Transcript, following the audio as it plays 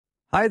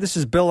Hi, this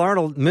is Bill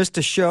Arnold. Missed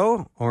a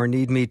show or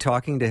need me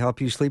talking to help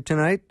you sleep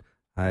tonight?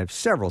 I have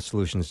several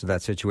solutions to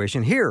that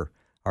situation. Here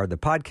are the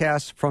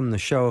podcasts from the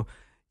show.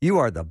 You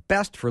are the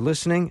best for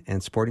listening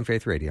and supporting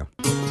Faith Radio.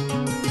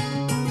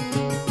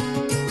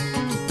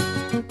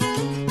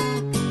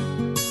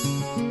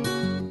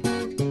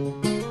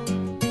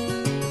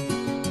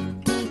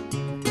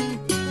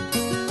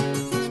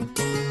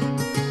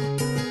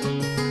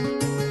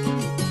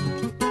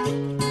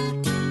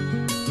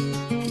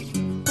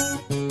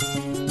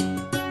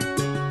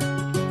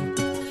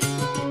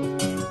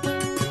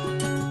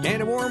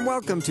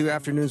 Welcome to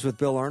Afternoons with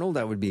Bill Arnold.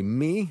 That would be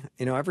me.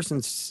 You know, ever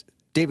since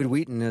David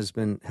Wheaton has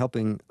been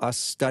helping us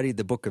study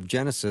the book of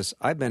Genesis,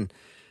 I've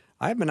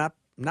not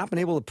been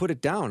able to put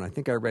it down. I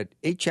think I read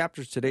 8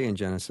 chapters today in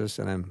Genesis,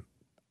 and I'm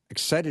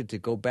excited to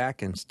go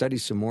back and study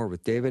some more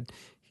with David.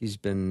 He's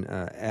been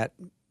at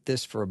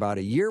this for about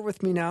a year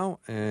with me now,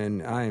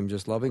 and I am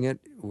just loving it.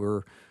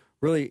 We're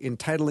really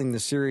entitling the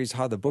series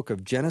How the Book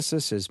of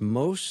Genesis is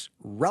Most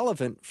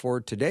Relevant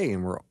for Today,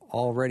 and we're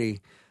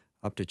already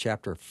up to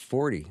chapter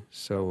 40.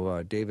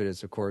 So David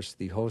is, of course,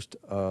 the host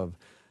of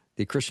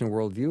The Christian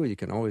Worldview. You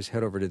can always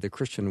head over to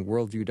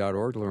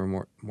thechristianworldview.org to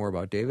learn more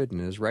about David and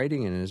his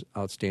writing and his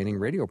outstanding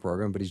radio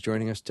program. But he's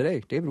joining us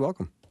today. David,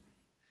 welcome.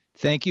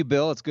 Thank you,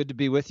 Bill. It's good to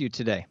be with you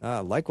today.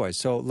 Likewise.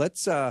 So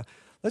let's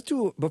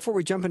do, before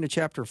we jump into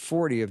chapter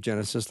 40 of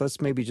Genesis,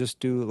 let's maybe just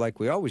do, like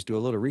we always do, a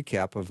little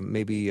recap of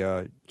maybe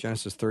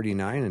Genesis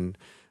 39 and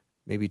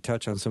maybe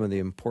touch on some of the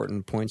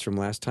important points from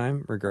last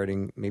time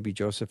regarding maybe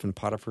Joseph and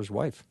Potiphar's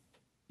wife.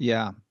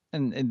 Yeah,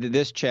 and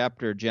this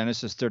chapter,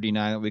 Genesis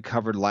 39, that we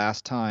covered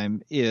last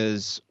time,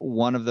 is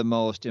one of the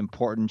most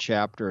important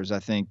chapters, I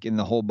think, in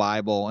the whole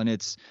Bible.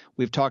 And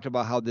we've talked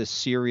about how this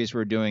series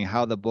we're doing,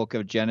 how the book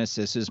of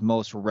Genesis is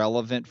most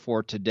relevant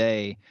for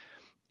today.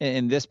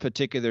 And this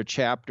particular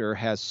chapter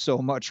has so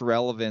much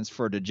relevance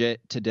for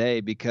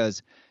today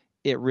because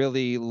it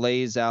really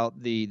lays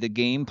out the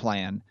game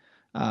plan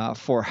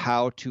for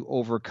how to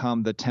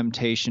overcome the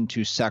temptation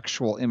to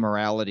sexual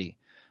immorality,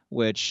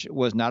 which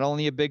was not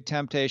only a big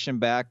temptation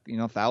back,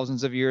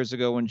 thousands of years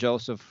ago when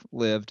Joseph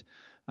lived,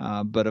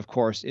 but of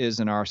course is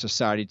in our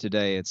society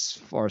today.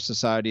 Our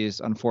society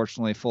is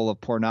unfortunately full of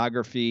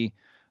pornography,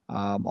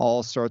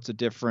 all sorts of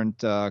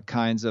different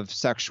kinds of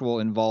sexual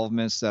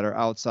involvements that are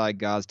outside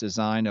God's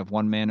design of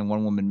one man and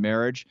one woman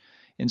marriage.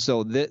 And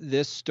so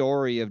this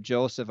story of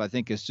Joseph, I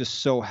think, is just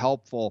so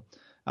helpful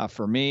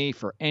for me,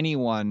 for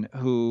anyone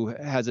who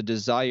has a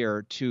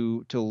desire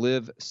to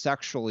live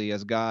sexually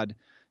as God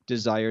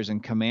desires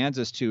and commands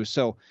us to.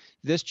 So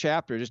this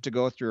chapter, just to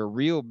go through a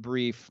real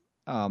brief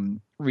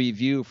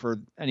review for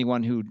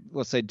anyone who,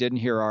 let's say, didn't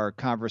hear our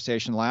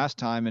conversation last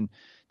time, and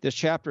this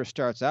chapter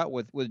starts out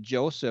with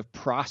Joseph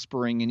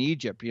prospering in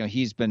Egypt.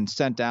 He's been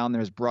sent down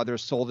there. His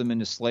brothers sold him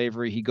into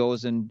slavery. He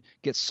goes and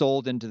gets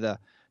sold into the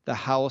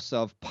house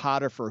of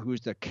Potiphar,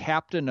 who's the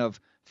captain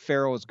of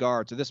Pharaoh's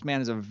guard. So this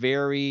man is a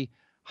very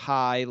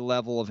high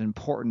level of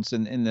importance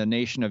in the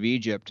nation of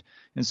Egypt.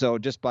 And so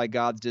just by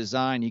God's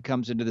design, he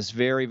comes into this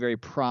very, very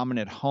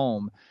prominent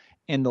home.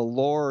 And the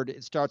Lord,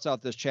 it starts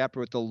out this chapter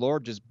with the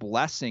Lord just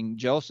blessing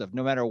Joseph.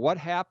 No matter what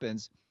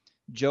happens,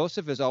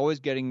 Joseph is always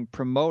getting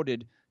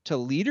promoted to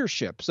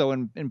leadership. So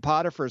in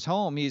Potiphar's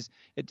home,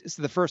 it's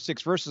the first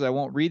 6 verses. I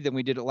won't read them.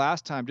 We did it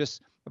last time,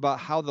 just about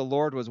how the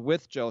Lord was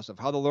with Joseph,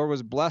 how the Lord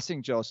was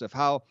blessing Joseph,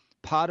 how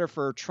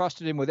Potiphar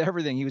trusted him with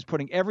everything. He was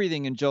putting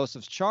everything in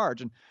Joseph's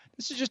charge. And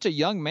this is just a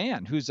young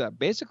man who's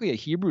basically a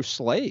Hebrew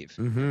slave,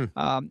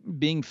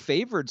 being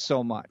favored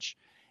so much.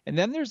 And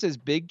then there's this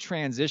big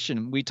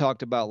transition we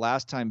talked about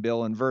last time,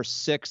 Bill. In verse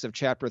 6 of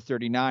chapter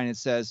 39, it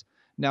says,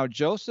 "Now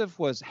Joseph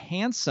was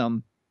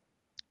handsome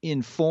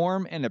in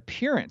form and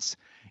appearance."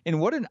 And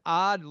what an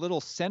odd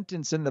little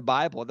sentence in the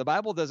Bible. The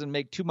Bible doesn't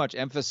make too much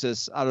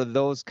emphasis out of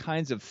those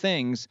kinds of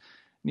things.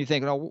 And you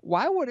think,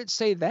 why would it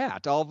say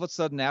that? All of a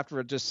sudden, after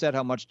it just said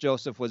how much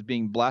Joseph was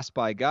being blessed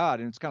by God,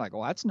 and it's kind of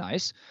like, that's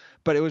nice.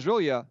 But it was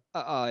really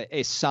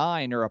a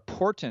sign or a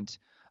portent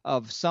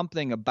of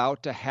something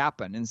about to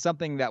happen. And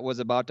something that was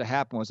about to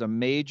happen was a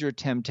major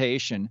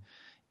temptation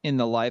in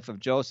the life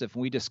of Joseph.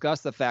 And we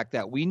discussed the fact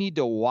that we need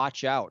to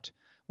watch out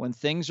when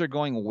things are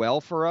going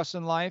well for us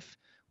in life.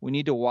 We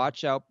need to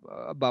watch out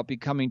about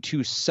becoming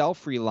too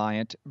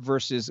self-reliant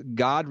versus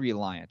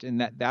God-reliant.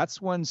 And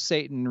that's when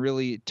Satan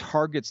really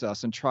targets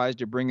us and tries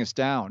to bring us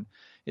down.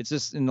 It's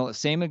just in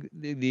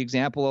the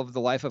example of the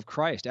life of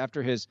Christ.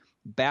 After his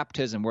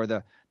baptism, where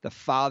the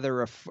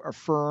Father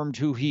affirmed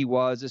who he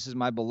was, "This is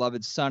my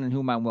beloved Son in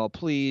whom I'm well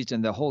pleased,"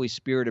 and the Holy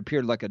Spirit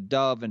appeared like a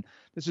dove. And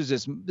this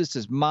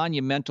is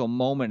monumental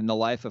moment in the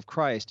life of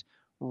Christ.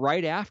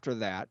 Right after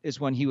that is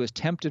when he was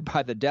tempted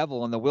by the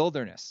devil in the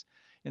wilderness.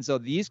 And so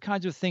these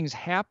kinds of things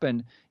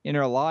happen in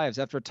our lives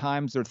after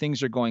times where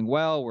things are going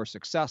well, we're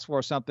successful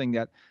or something,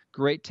 that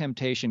great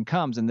temptation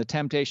comes. And the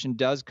temptation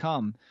does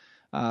come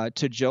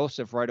to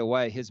Joseph right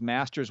away, his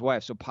master's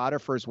wife. So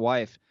Potiphar's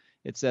wife,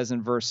 it says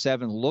in verse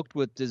 7, looked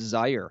with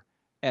desire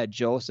at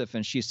Joseph,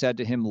 and she said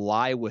to him,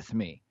 "Lie with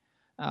me."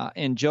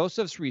 And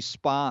Joseph's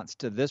response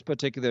to this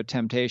particular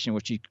temptation,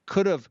 which he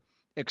could have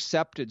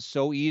accepted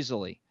so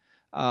easily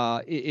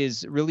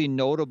is really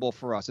notable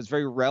for us. It's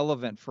very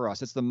relevant for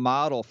us. It's the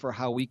model for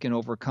how we can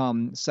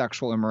overcome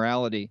sexual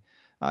immorality.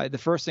 The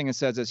first thing it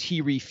says is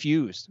he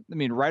refused. I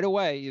mean, right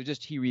away,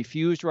 he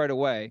refused right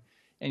away.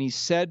 And he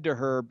said to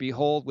her,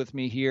 "Behold, with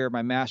me here,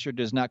 my master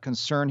does not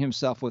concern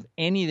himself with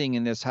anything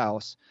in this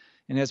house,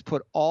 and has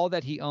put all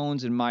that he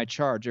owns in my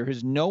charge. There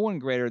is no one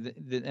greater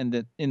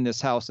in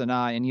this house than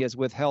I, and he has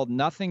withheld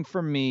nothing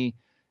from me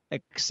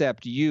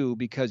except you,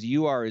 because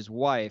you are his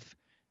wife."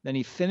 Then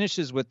he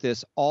finishes with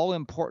this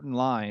all-important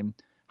line,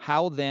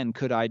 "How then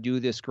could I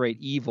do this great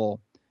evil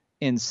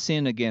and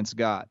sin against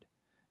God?"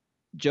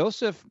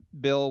 Joseph,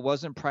 Bill,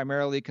 wasn't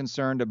primarily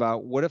concerned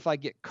about, what if I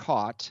get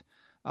caught?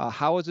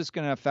 How is this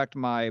going to affect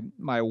my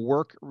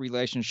work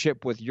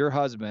relationship with your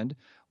husband?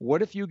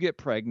 What if you get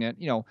pregnant?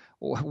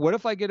 What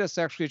if I get a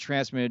sexually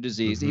transmitted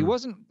disease? Mm-hmm. He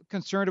wasn't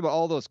concerned about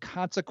all those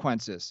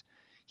consequences.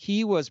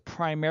 He was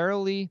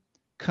primarily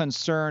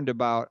concerned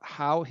about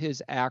how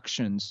his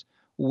actions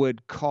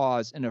would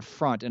cause an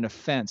affront, an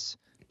offense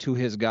to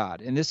his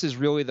God. And this is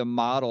really the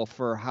model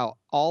for how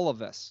all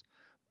of us,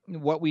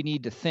 what we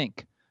need to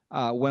think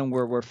when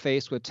we're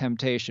faced with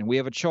temptation. We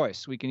have a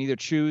choice. We can either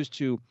choose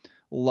to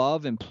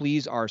love and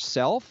please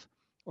ourselves,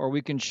 or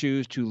we can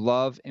choose to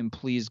love and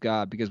please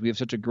God, because we have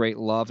such a great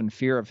love and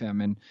fear of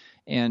him.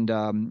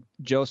 And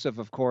Joseph,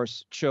 of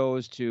course,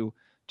 chose to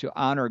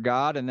honor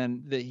God, and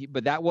then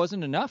but that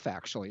wasn't enough.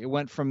 Actually, it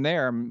went from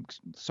there. I'm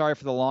sorry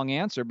for the long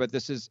answer, but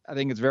I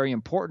think it's very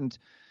important.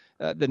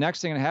 The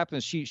next thing that happened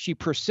is she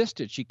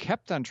persisted. She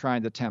kept on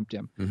trying to tempt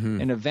him,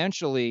 mm-hmm. and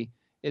eventually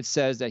it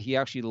says that he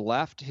actually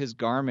left his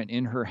garment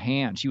in her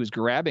hand. She was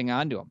grabbing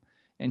onto him,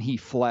 and he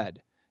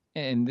fled.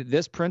 And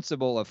this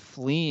principle of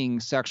fleeing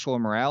sexual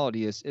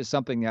immorality is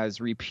something that is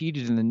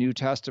repeated in the New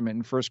Testament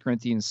in 1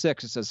 Corinthians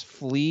 6. It says,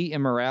 "Flee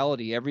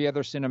immorality. Every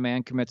other sin a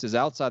man commits is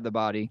outside the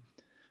body,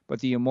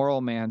 but the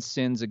immoral man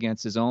sins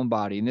against his own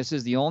body." And this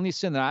is the only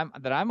sin that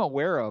I'm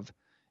aware of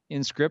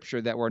in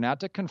Scripture that we're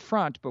not to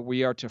confront, but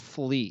we are to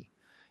flee.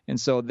 And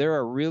so there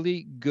are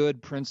really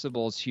good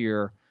principles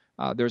here.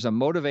 There's a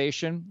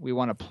motivation. We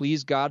want to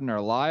please God in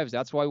our lives.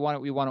 That's why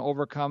we want to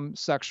overcome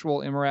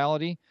sexual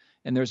immorality.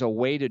 And there's a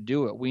way to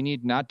do it. We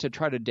need not to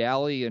try to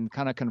dally and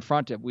kind of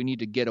confront it. We need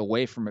to get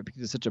away from it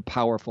because it's such a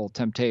powerful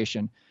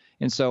temptation.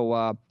 And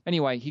so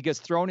anyway, he gets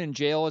thrown in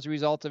jail as a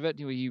result of it.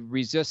 He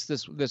resists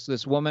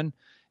this woman,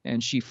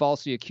 and she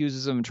falsely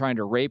accuses him of trying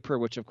to rape her,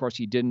 which of course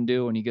he didn't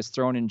do, and he gets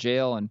thrown in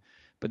jail.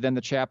 But then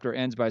the chapter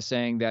ends by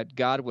saying that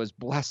God was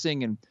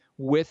blessing and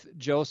with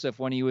Joseph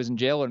when he was in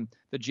jail, and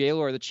the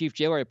jailer, the chief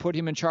jailer, put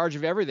him in charge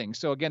of everything.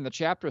 So again, the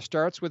chapter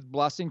starts with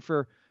blessing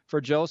for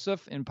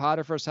Joseph in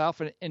Potiphar's house,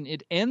 and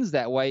it ends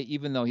that way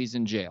even though he's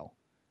in jail.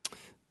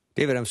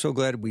 David, I'm so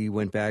glad we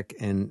went back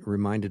and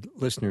reminded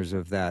listeners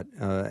of that.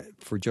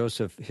 For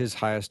Joseph, his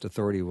highest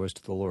authority was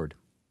to the Lord.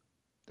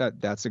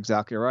 That's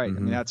exactly right. Mm-hmm.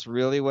 I mean, that's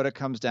really what it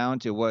comes down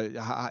to.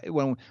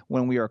 When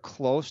we are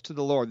close to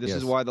the Lord, this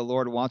is why the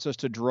Lord wants us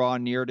to draw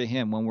near to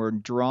him. When we're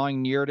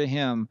drawing near to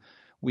him,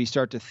 we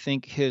start to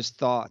think his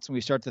thoughts, and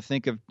we start to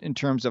think of in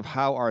terms of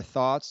how our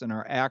thoughts and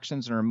our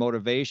actions and our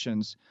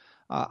motivations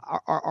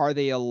are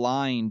they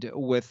aligned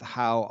with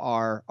how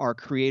our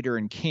Creator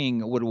and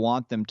King would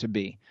want them to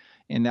be?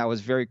 And that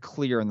was very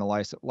clear in the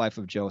life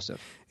of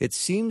Joseph. It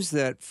seems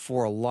that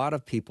for a lot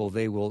of people,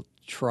 they will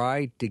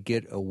try to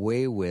get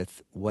away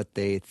with what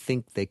they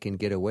think they can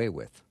get away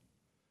with.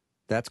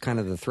 That's kind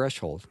of the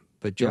threshold.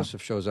 But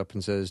Joseph shows up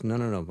and says,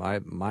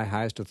 no, my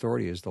highest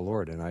authority is the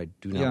Lord, and I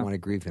do not want to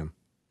grieve him.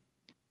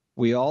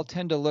 We all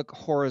tend to look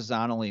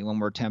horizontally when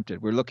we're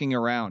tempted. We're looking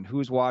around.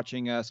 Who's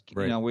watching us?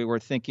 Right. We were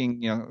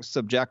thinking,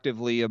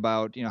 subjectively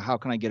about, how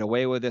can I get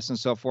away with this and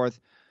so forth.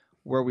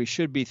 Where we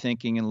should be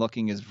thinking and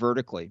looking is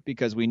vertically,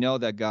 because we know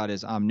that God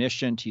is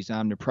omniscient. He's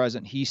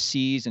omnipresent. He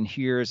sees and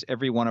hears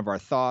every one of our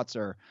thoughts,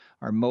 our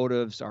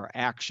motives, our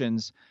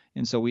actions.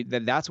 And so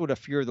that's what a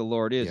fear of the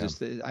Lord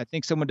is. Yeah. I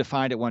think someone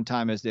defined it one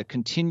time as the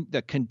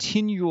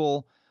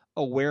continual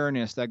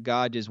awareness that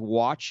God is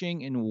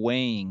watching and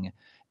weighing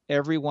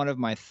every one of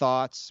my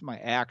thoughts, my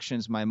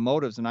actions, my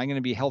motives, and I'm going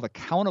to be held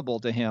accountable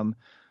to him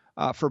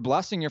for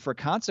blessing or for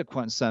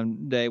consequence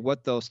someday,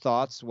 what those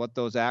thoughts, what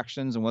those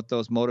actions, and what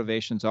those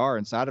motivations are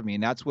inside of me.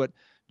 And that's what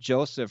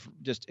Joseph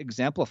just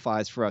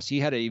exemplifies for us. He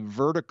had a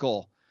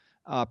vertical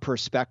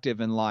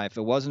perspective in life.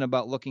 It wasn't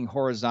about looking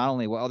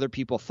horizontally what other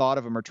people thought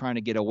of him or trying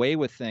to get away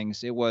with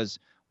things. It was,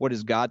 what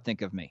does God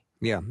think of me?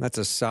 Yeah, that's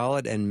a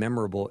solid and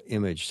memorable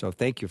image. So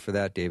thank you for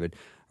that, David.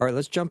 All right,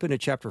 let's jump into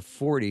chapter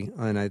 40,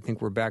 and I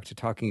think we're back to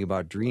talking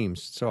about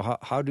dreams. So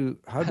how do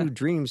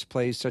dreams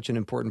play such an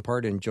important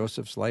part in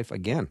Joseph's life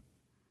again?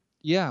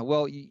 Yeah,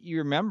 well, you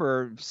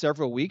remember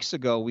several weeks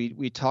ago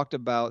we talked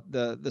about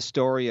the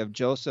story of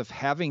Joseph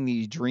having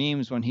these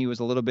dreams when he was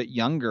a little bit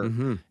younger.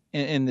 Mm-hmm.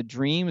 And the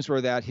dreams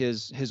were that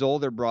his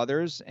older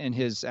brothers and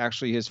his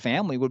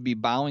family would be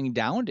bowing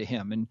down to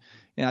him. And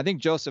I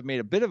think Joseph made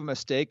a bit of a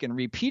mistake in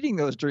repeating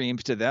those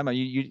dreams to them.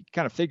 You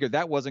kind of figured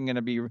that wasn't going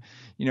to be,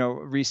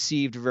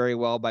 received very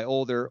well by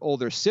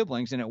older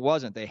siblings, and it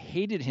wasn't. They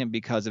hated him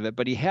because of it.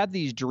 But he had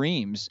these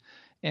dreams,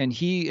 And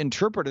he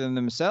interpreted them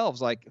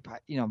themselves like,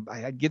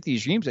 I get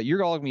these dreams that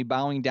you're all going to be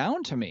bowing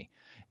down to me.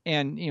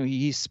 And,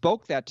 he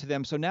spoke that to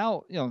them. So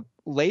now,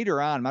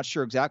 later on, I'm not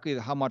sure exactly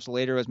how much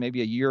later it was,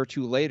 maybe a year or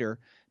two later.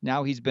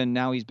 Now he's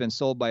been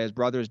sold by his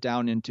brothers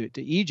down into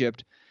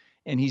Egypt.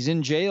 And he's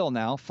in jail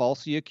now,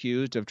 falsely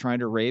accused of trying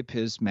to rape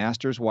his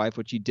master's wife,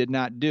 which he did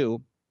not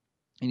do.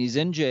 And he's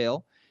in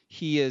jail.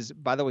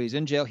 By the way, he's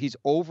in jail. He's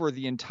over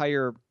the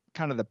entire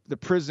kind of the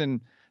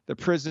prison,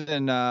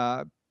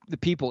 the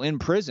people in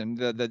prison.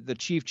 The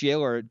chief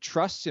jailer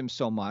trusts him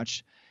so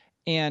much.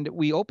 And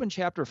we open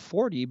chapter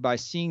 40 by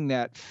seeing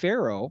that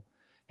Pharaoh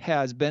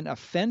has been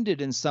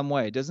offended in some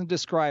way. It doesn't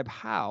describe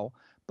how,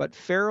 but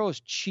Pharaoh's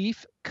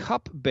chief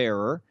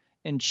cupbearer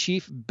and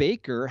chief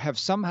baker have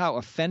somehow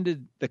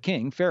offended the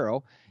king,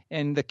 Pharaoh,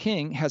 and the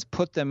king has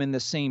put them in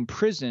the same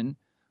prison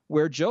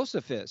where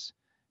Joseph is.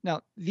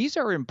 Now, these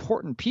are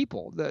important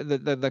people.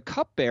 The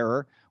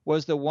cupbearer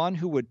was the one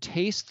who would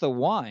taste the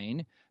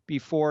wine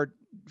before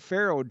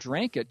Pharaoh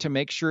drank it to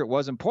make sure it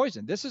wasn't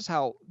poisoned. This is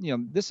how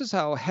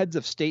heads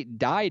of state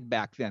died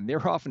back then. They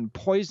were often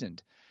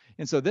poisoned.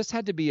 And so this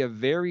had to be a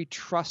very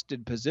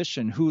trusted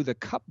position, who the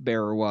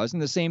cupbearer was.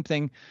 And the same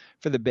thing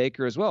for the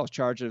baker as well, in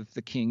charge of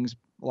the king's,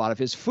 a lot of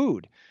his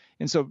food.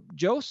 And so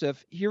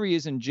Joseph, here he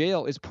is in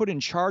jail, is put in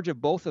charge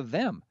of both of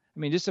them. I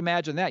mean, just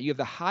imagine that. You have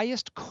the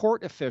highest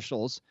court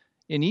officials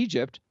in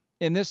Egypt,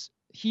 and this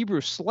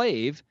Hebrew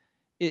slave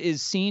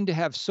is seen to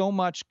have so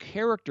much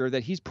character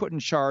that he's put in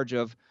charge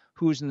of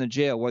who's in the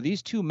jail. Well,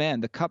 these two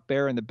men, the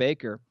cupbearer and the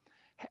baker,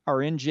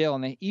 are in jail,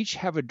 and they each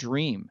have a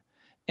dream.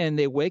 And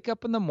they wake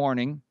up in the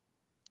morning,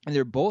 and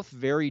they're both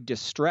very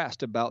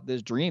distressed about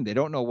this dream. They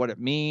don't know what it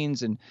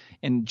means.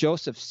 And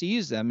Joseph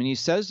sees them, and he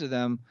says to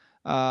them,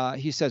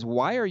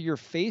 why are your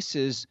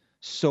faces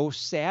so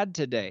sad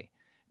today?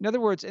 In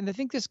other words, and I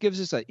think this gives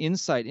us an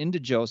insight into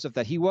Joseph,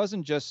 that he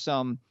wasn't just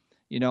some,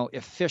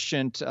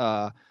 efficient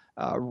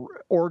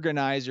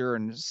organizer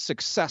and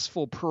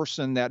successful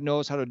person that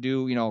knows how to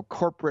do,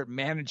 corporate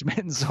management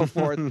and so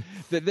forth.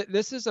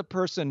 This is a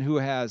person who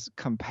has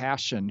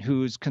compassion,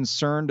 who's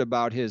concerned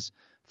about his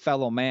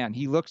fellow man.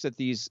 He looks at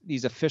these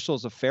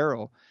officials of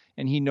Pharaoh,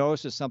 and he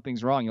notices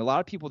something's wrong. A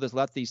lot of people just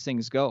let these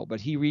things go, but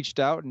he reached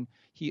out and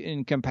he,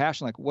 in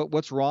compassion, like,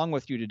 what's wrong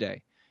with you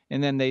today?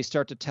 And then they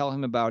start to tell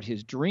him about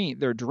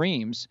their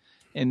dreams.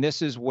 And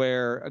this is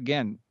where,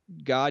 again,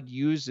 God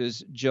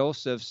uses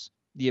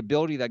the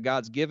ability that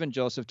God's given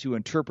Joseph to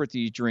interpret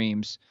these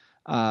dreams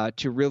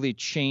to really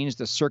change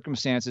the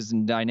circumstances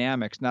and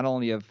dynamics, not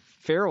only of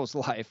Pharaoh's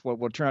life, what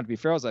will turn out to be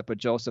Pharaoh's life, but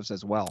Joseph's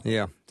as well.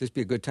 Yeah, this would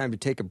be a good time to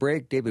take a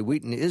break. David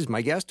Wheaton is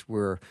my guest.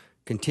 We're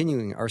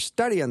continuing our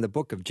study on the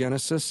book of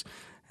Genesis.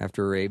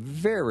 After a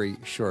very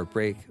short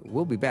break,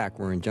 we'll be back.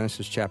 We're in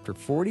Genesis chapter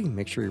 40.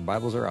 Make sure your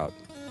Bibles are out.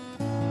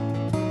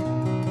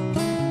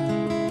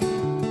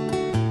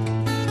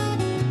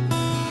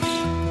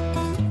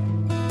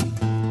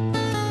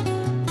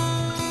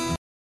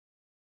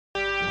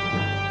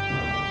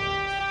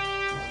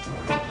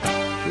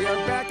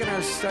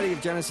 Study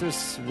of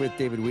Genesis with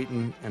David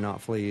Wheaton, and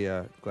awfully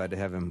glad to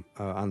have him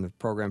on the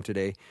program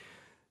today.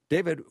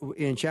 David,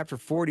 in chapter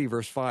 40,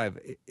 verse 5,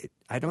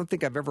 I don't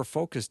think I've ever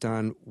focused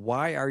on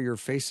why are your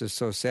faces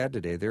so sad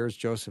today. There's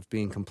Joseph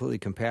being completely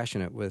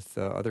compassionate with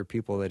other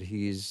people that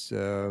he's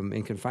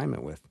in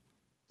confinement with.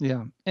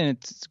 Yeah, and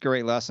it's a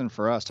great lesson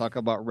for us. Talk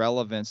about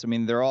relevance. I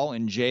mean, they're all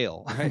in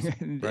jail.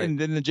 Right. And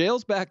then the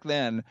jails back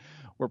then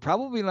were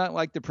probably not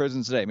like the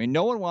prisons today. I mean,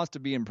 no one wants to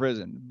be in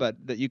prison, but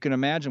that you can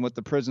imagine what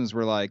the prisons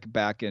were like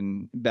back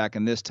in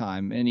this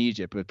time in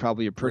Egypt. It was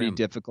probably a pretty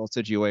difficult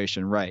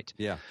situation, right?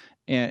 Yeah.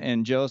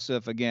 And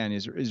Joseph, again,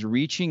 is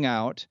reaching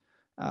out,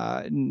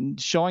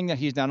 showing that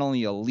he's not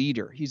only a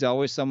leader, he's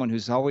always someone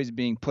who's always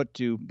being put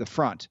to the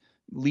front,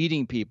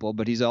 leading people,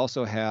 but he's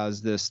also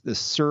has this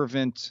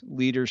servant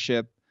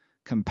leadership,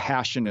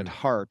 compassionate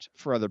heart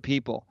for other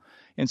people.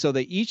 And so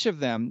each of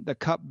them, the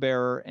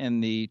cupbearer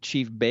and the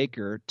chief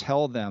baker,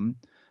 tell them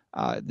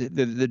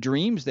the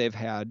dreams they've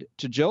had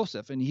to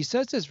Joseph. And he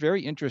says this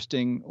very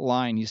interesting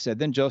line. He said,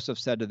 "Then Joseph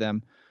said to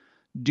them,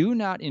 'Do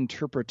not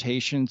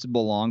interpretations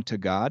belong to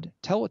God?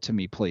 Tell it to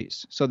me,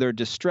 please.'" So they're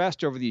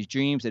distressed over these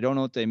dreams. They don't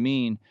know what they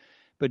mean.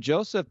 But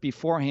Joseph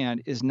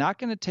beforehand is not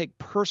going to take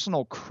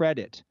personal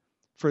credit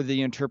for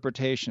the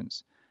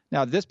interpretations.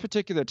 Now, this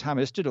particular time,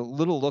 I just did a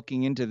little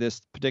looking into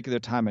this particular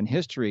time in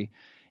history.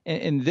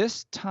 And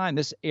this time,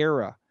 this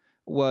era,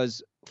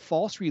 was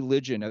false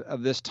religion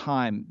of this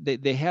time.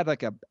 They had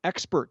like an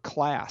expert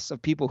class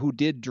of people who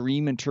did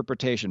dream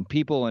interpretation,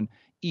 people in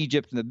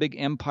Egypt and the big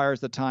empires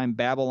at the time,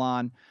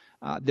 Babylon.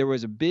 There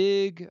was a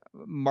big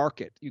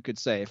market, you could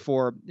say,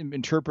 for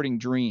interpreting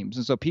dreams.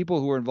 And so people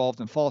who were involved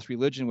in false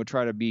religion would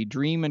try to be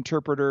dream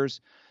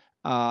interpreters.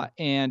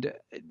 And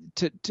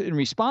in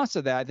response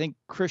to that, I think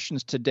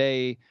Christians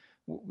today,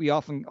 we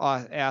often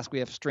ask, we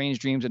have strange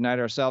dreams at night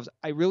ourselves.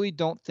 I really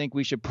don't think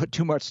we should put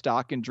too much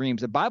stock in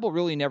dreams. The Bible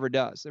really never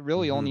does. It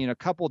really only in a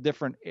couple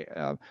different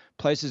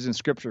places in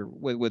Scripture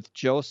with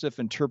Joseph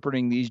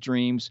interpreting these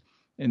dreams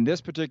in this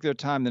particular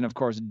time. Then, of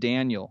course,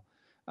 Daniel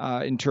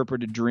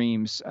interpreted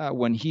dreams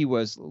when he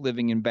was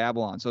living in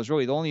Babylon. So it's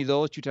really only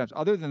those 2 times.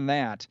 Other than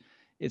that,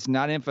 it's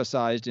not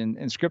emphasized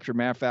in Scripture.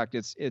 Matter of fact,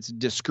 it's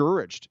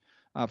discouraged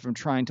from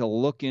trying to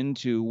look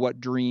into what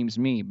dreams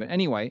mean. But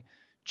anyway,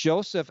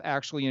 Joseph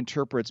actually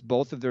interprets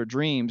both of their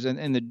dreams,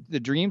 and the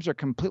dreams are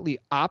completely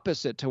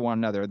opposite to one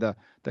another.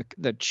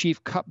 The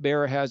chief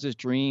cupbearer has his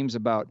dreams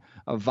about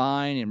a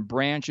vine and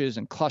branches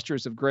and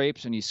clusters of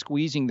grapes, and he's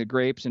squeezing the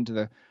grapes into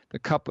the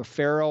cup of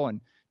Pharaoh,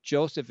 and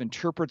Joseph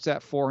interprets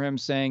that for him,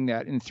 saying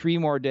that in 3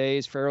 more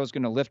days, Pharaoh's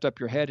going to lift up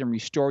your head and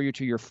restore you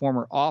to your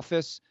former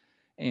office.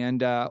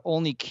 And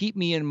only keep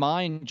me in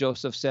mind,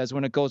 Joseph says,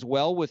 when it goes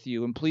well with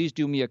you, and please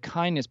do me a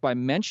kindness by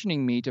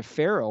mentioning me to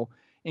Pharaoh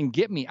and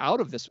get me out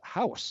of this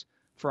house.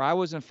 For I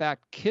was, in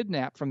fact,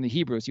 kidnapped from the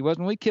Hebrews. He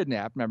wasn't really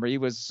kidnapped, remember. He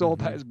was sold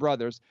by his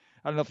brothers.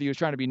 I don't know if he was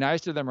trying to be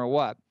nice to them or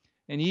what.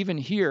 And even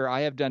here,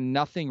 I have done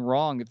nothing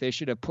wrong that they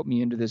should have put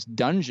me into this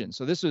dungeon.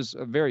 So this was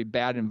a very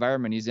bad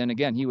environment he's in.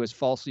 Again, he was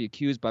falsely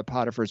accused by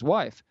Potiphar's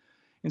wife.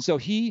 And so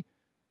he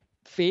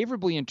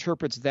favorably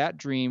interprets that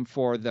dream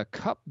for the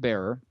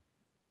cupbearer.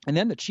 And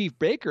then the chief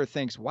baker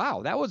thinks,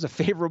 wow, that was a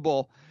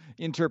favorable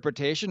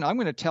interpretation. I'm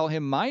going to tell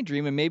him my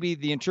dream, and maybe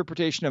the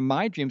interpretation of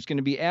my dream is going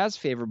to be as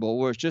favorable,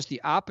 where it's just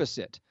the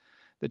opposite.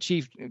 The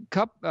chief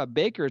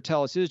baker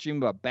tells his dream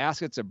about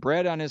baskets of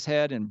bread on his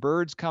head and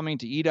birds coming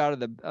to eat out of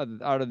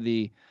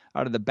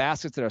the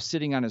baskets that are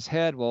sitting on his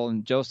head. Well,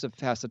 and Joseph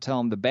has to tell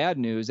him the bad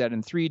news that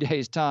in 3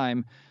 days'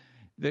 time,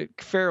 the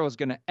Pharaoh is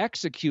going to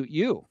execute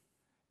you.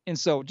 And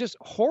so just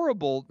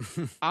horrible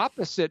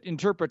opposite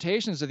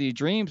interpretations of these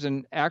dreams,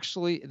 and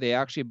they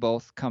actually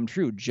both come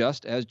true,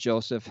 just as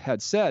Joseph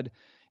had said.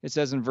 It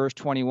says in verse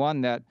 21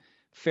 that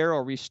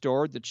Pharaoh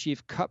restored the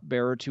chief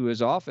cupbearer to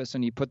his office,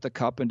 and he put the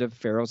cup into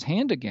Pharaoh's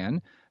hand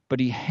again, but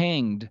he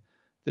hanged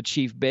the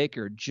chief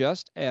baker,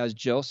 just as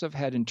Joseph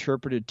had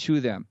interpreted to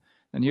them.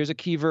 And here's a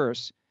key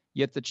verse: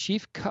 yet the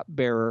chief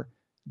cupbearer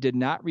did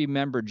not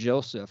remember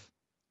Joseph,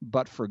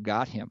 but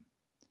forgot him.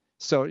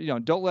 So,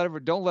 don't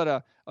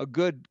let a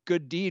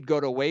good deed go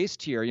to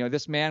waste here.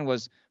 This man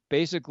was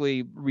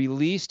basically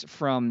released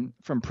from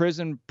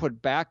prison,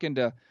 put back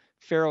into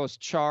Pharaoh's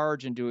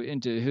charge,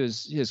 into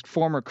his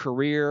former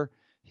career.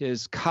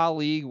 His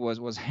colleague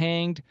was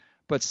hanged,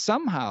 but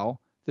somehow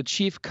the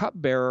chief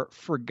cupbearer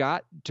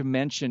forgot to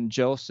mention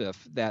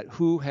Joseph,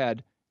 who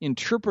had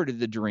interpreted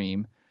the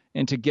dream,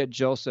 and to get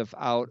Joseph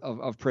out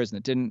of prison.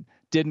 It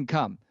didn't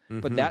come.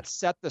 But that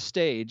set the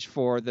stage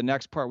for the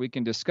next part we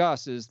can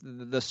discuss, is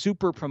the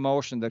super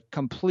promotion, the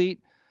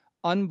complete,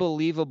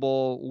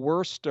 unbelievable,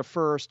 worst to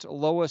first,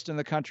 lowest in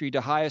the country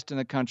to highest in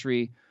the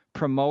country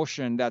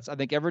promotion that's, I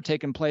think, ever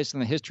taken place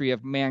in the history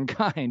of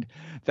mankind,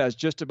 that's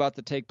just about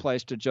to take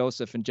place to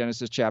Joseph in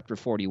Genesis chapter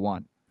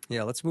 41.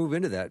 Yeah, let's move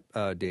into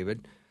that,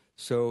 David.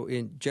 So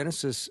in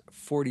Genesis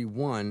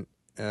 41,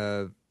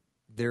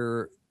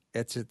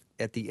 it's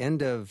at the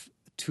end of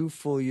 2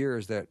 full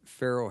years that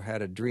Pharaoh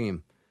had a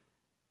dream.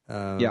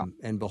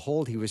 And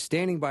behold, he was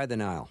standing by the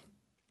Nile.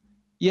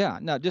 Yeah.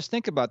 Now, just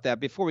think about that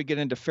before we get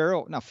into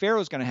Pharaoh. Now,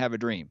 Pharaoh's going to have a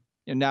dream.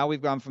 And now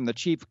we've gone from the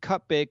chief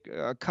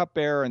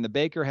cupbearer and the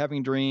baker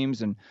having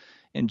dreams, and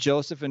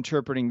Joseph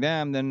interpreting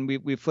them. Then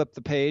we flip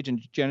the page in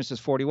Genesis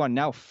 41.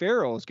 Now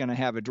Pharaoh is going to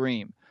have a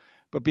dream.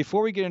 But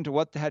before we get into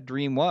what that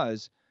dream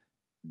was,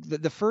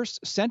 the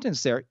first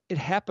sentence there, it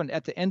happened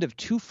at the end of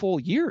 2 full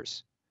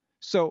years.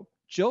 So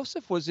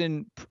Joseph was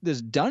in this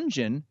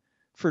dungeon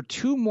for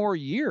 2 more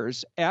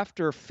years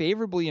after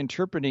favorably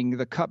interpreting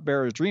the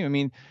cupbearer's dream. I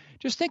mean,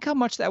 just think how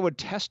much that would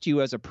test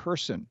you as a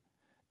person.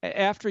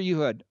 After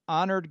you had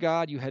honored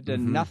God, you had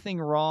done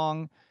nothing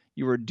wrong,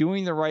 you were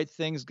doing the right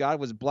things, God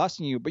was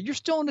blessing you, but you're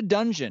still in a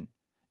dungeon.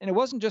 And it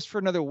wasn't just for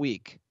another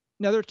week,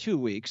 another 2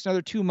 weeks,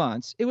 another 2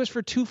 months. It was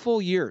for 2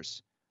 full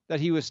years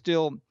that he was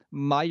still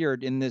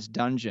mired in this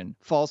dungeon,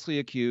 falsely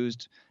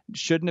accused,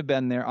 shouldn't have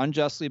been there,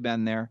 unjustly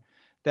been there.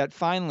 That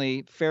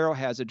finally Pharaoh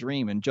has a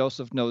dream, and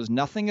Joseph knows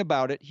nothing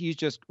about it. He's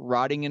just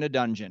rotting in a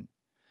dungeon.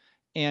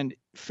 And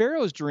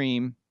Pharaoh's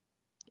dream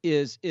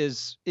is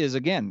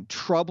again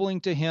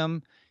troubling to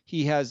him.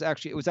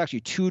 It was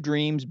actually 2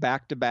 dreams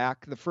back to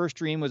back. The first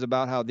dream was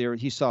about how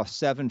he saw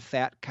 7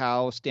 fat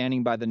cows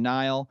standing by the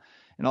Nile,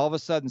 and all of a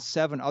sudden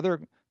 7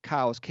 other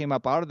cows came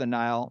up out of the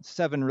Nile.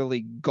 7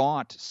 really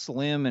gaunt,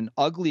 slim, and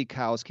ugly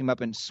cows came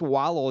up and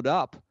swallowed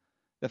up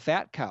the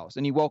fat cows.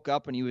 And he woke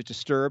up and he was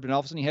disturbed, and all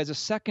of a sudden he has a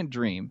second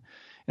dream.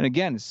 And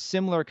again,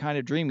 similar kind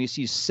of dream. He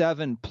sees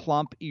 7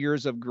 plump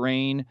ears of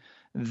grain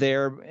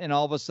there, and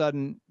all of a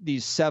sudden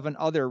these 7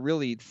 other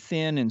really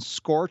thin and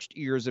scorched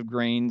ears of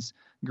grain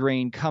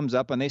comes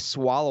up, and they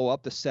swallow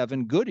up the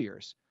 7 good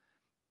ears.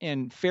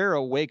 And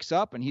Pharaoh wakes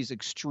up and he's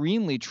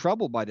extremely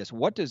troubled by this.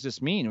 What does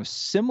this mean? It was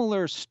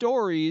similar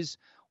stories.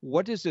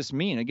 What does this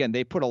mean? Again,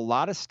 they put a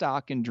lot of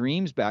stock in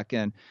dreams back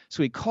then.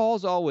 So he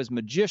calls all his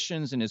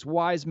magicians and his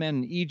wise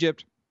men in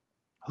Egypt.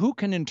 Who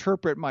can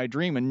interpret my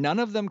dream? And none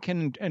of them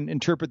can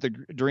interpret the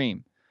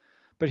dream.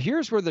 But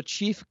here's where the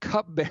chief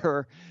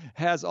cupbearer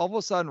has all of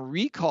a sudden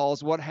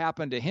recalls what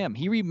happened to him.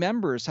 He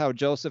remembers how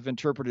Joseph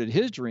interpreted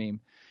his dream.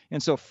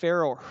 And so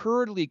Pharaoh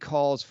hurriedly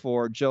calls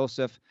for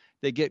Joseph.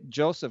 They get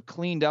Joseph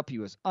cleaned up. He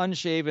was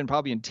unshaven,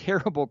 probably in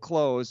terrible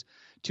clothes,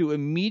 to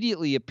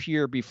immediately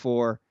appear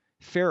before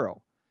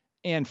Pharaoh.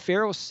 And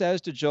Pharaoh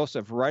says to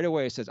Joseph right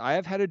away, he says, I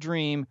have had a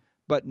dream,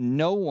 but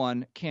no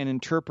one can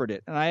interpret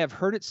it. And I have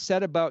heard it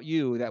said about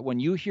you that when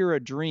you hear a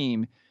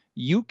dream,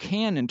 you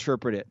can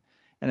interpret it.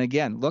 And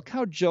again, look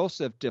how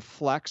Joseph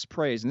deflects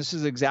praise. And this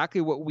is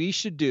exactly what we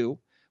should do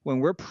when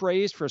we're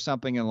praised for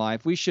something in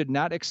life. We should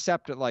not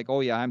accept it like, oh,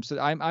 yeah,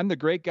 I'm the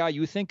great guy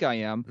you think I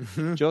am.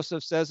 Mm-hmm.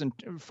 Joseph says in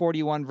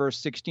 41 verse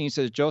 16,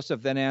 says,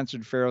 Joseph then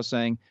answered Pharaoh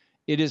saying,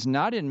 it is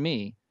not in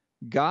me.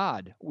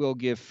 God will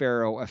give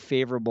Pharaoh a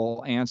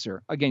favorable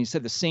answer. Again, he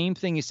said the same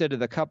thing he said to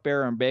the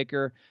cupbearer and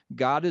baker.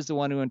 God is the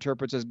one who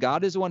interprets this.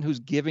 God is the one who's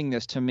giving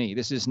this to me.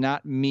 This is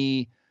not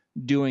me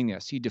doing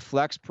this. He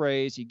deflects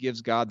praise. He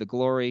gives God the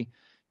glory.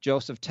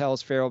 Joseph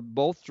tells Pharaoh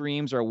both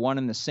dreams are one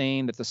and the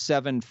same, that the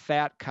 7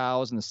 fat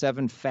cows and the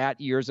 7 fat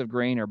years of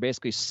grain are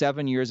basically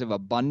 7 years of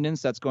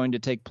abundance that's going to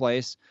take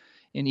place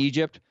in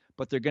Egypt,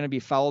 but they're going to be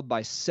followed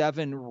by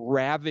 7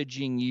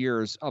 ravaging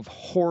years of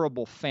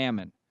horrible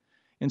famine.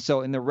 And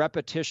so in the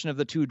repetition of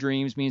the 2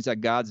 dreams means that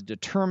God's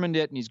determined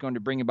it and he's going to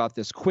bring about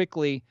this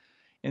quickly.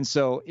 And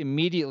so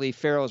immediately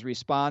Pharaoh's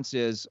response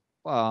is,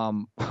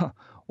 well,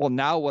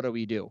 now what do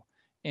we do?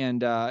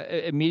 And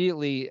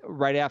immediately,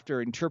 right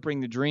after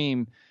interpreting the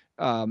dream,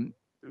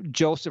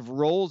 Joseph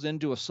rolls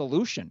into a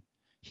solution.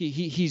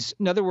 He's,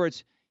 in other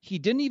words, he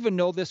didn't even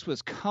know this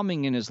was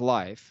coming in his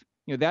life.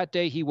 You know, that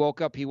day he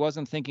woke up, he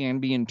wasn't thinking I'm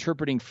going to be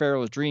interpreting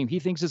Pharaoh's dream. He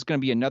thinks it's going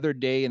to be another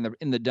day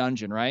in the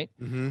dungeon, right?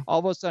 Mm-hmm. All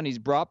of a sudden, he's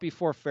brought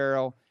before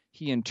Pharaoh.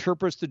 He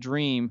interprets the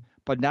dream,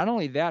 but not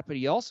only that, but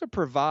he also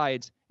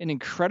provides an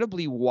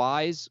incredibly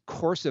wise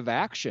course of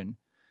action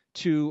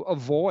to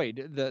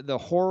avoid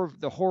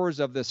the horrors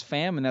of this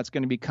famine that's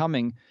going to be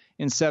coming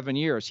in 7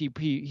 years.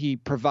 He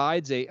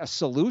provides a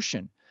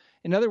solution.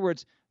 In other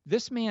words,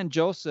 this man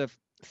Joseph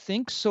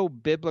thinks so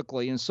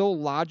biblically and so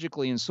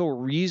logically and so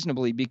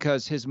reasonably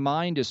because his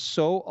mind is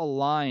so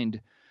aligned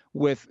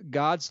with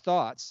God's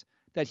thoughts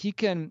that he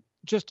can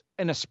just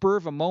in a spur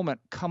of a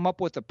moment come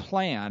up with a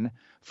plan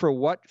for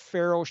what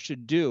Pharaoh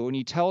should do. And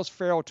he tells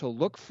Pharaoh to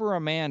look for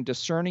a man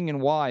discerning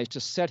and wise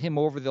to set him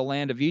over the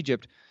land of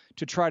Egypt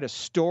to try to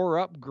store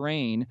up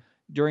grain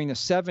during the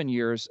 7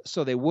 years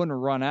so they wouldn't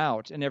run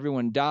out and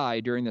everyone die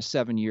during the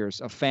 7 years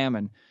of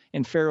famine.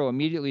 And Pharaoh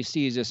immediately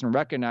sees this and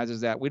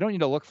recognizes that we don't need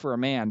to look for a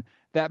man.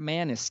 That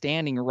man is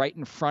standing right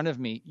in front of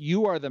me.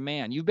 You are the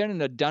man. You've been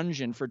in a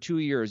dungeon for 2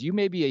 years. You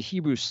may be a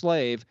Hebrew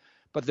slave,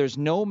 but there's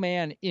no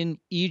man in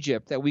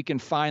Egypt that we can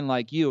find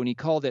like you. And he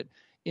called it,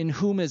 in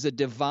whom is a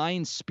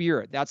divine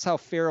spirit. That's how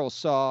Pharaoh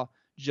saw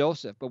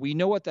Joseph. But we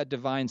know what that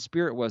divine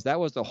spirit was. That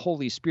was the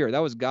Holy Spirit. That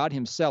was God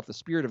himself. The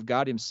Spirit of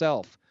God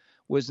himself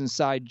was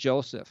inside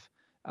Joseph,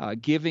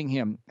 giving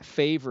him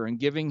favor and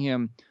giving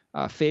him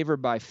favor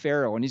by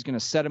Pharaoh. And he's going to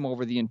set him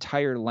over the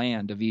entire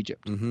land of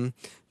Egypt. Mm-hmm.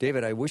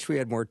 David, I wish we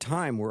had more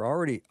time. We're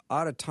already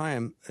out of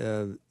time,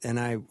 and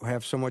I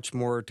have so much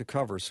more to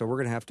cover. So we're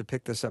going to have to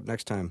pick this up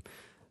next time.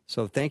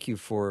 So thank you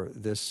for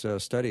this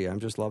study. I'm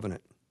just loving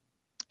it.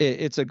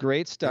 It's a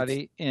great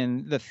study,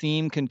 and the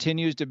theme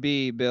continues to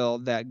be, Bill,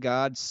 that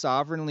God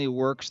sovereignly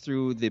works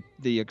through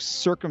the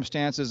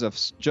circumstances of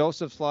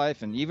Joseph's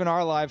life and even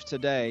our lives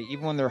today,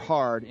 even when they're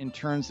hard, and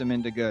turns them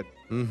into good.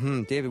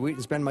 Mm-hmm. David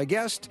Wheaton's been my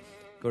guest.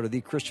 Go to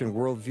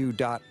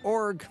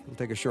thechristianworldview.org. We'll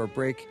take a short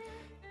break.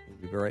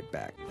 We'll be right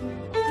back.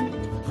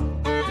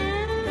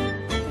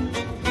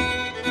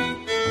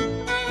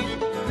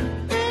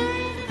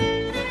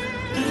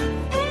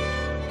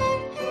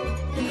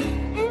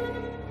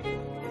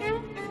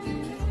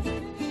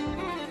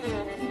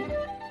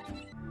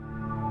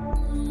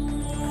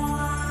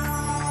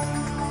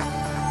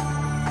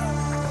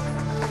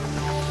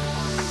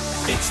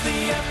 It's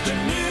the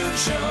afternoon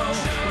show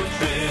with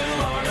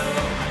Bill Arnold.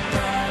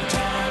 Prime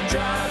time,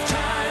 drive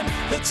time.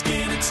 Let's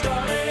get it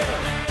started.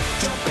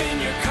 Jump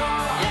in your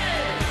car.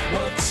 Yeah.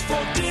 What's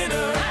for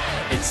dinner?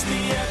 Hey. It's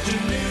the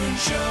afternoon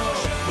show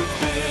with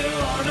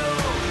Bill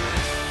Arnold.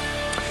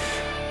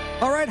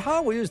 All right,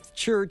 how is the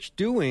church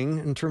doing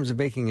in terms of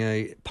making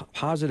a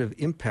positive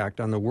impact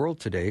on the world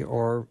today,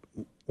 or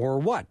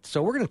what?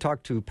 So we're going to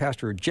talk to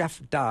Pastor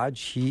Jeff Dodge.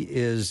 He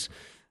is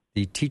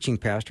the teaching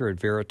pastor at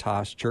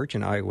Veritas Church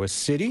in Iowa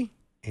City,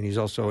 and he's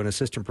also an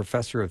assistant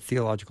professor of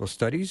theological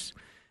studies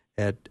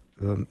at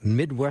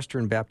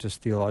Midwestern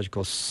Baptist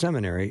Theological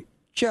Seminary.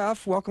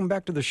 Jeff, welcome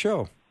back to the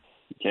show.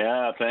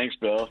 Yeah, thanks,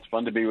 Bill. It's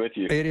fun to be with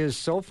you. It is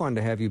so fun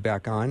to have you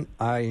back on.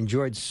 I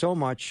enjoyed so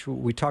much.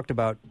 We talked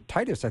about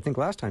Titus, I think,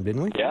 last time,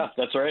 didn't we? Yeah,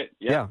 that's right.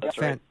 Yeah, that's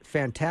right.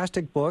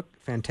 Fantastic book,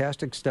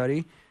 fantastic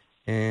study,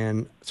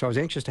 and so I was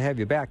anxious to have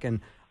you back. And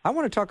I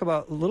want to talk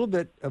about a little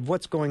bit of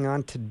what's going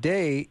on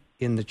today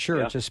in the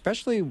church,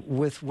 especially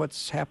with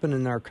what's happened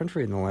in our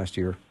country in the last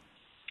year.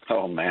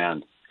 Oh,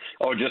 man.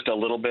 Oh, just a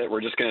little bit? We're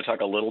just going to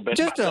talk a little bit?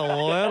 Just a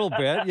little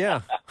bit,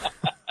 yeah.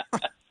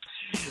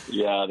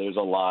 Yeah, there's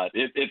a lot.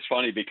 It's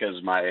funny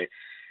because my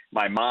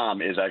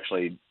mom is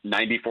actually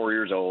 94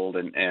 years old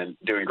and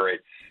doing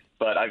great.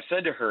 But I've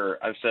said to her,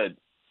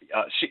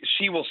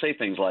 she will say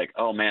things like,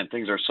 "Oh man,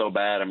 things are so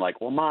bad." I'm like,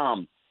 "Well,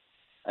 Mom,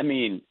 I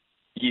mean,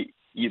 you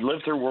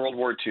lived through World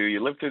War II, you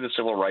lived through the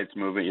Civil Rights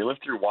Movement, you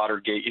lived through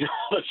Watergate, you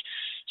know."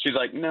 She's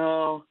like,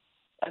 "No,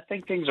 I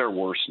think things are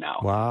worse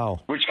now."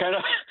 Wow. Which kind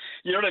of,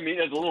 you know what I mean?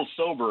 It's a little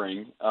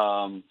sobering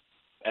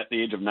at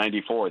the age of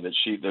 94 that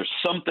there's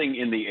something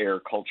in the air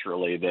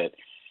culturally that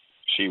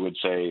she would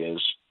say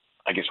is,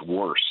 I guess,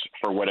 worse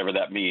for whatever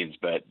that means,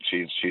 but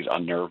she's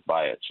unnerved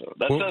by it. So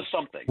that says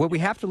something. Well, we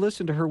have to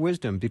listen to her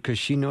wisdom because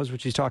she knows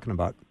what she's talking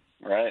about.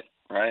 Right.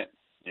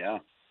 Yeah.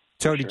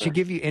 So did she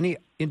give you any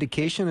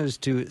indication as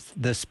to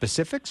the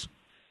specifics?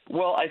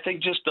 Well, I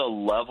think just the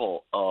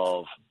level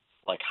of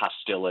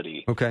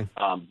hostility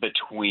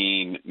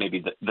between maybe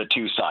the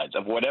two sides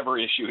of whatever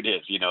issue it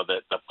is, you know,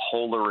 the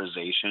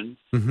polarization.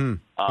 Mm-hmm.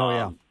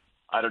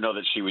 I don't know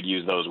that she would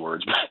use those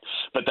words,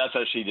 but that's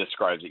how she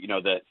describes it. You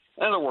know, that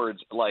in other words,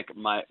 like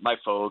my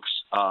folks,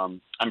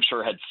 I'm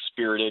sure had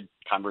spirited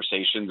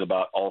conversations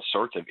about all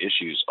sorts of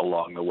issues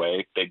along the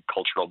way, big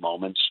cultural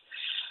moments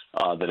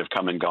that have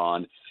come and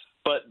gone,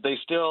 but they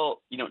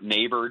still, you know,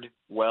 neighbored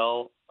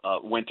well,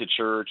 went to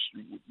church,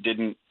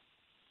 didn't,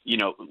 you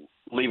know,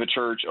 leave a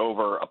church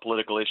over a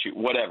political issue,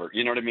 whatever.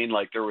 You know what I mean?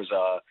 Like there was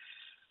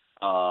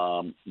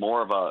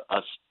more of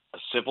a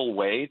civil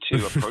way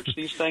to approach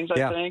these things,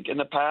 I think, in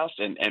the past,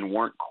 and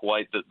weren't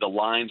quite the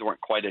lines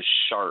weren't quite as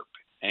sharp,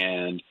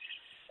 and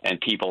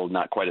people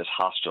not quite as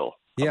hostile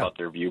about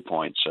their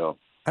viewpoints. So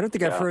I don't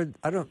think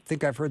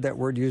I've heard that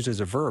word used as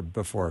a verb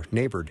before,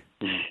 neighbored.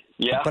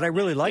 Yeah, but I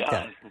really like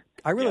that.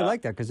 I really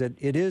like that because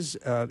it is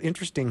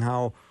interesting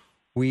how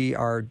we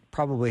are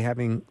probably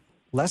having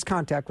less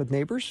contact with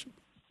neighbors.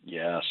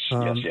 Yes.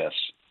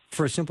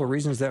 For simple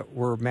reasons that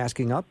we're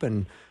masking up,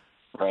 and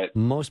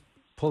most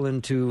pull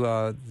into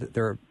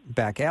their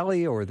back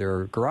alley or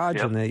their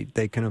garage, and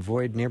they can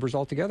avoid neighbors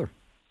altogether.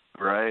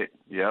 Right.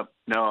 Yep.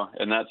 No,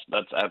 and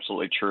that's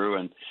absolutely true.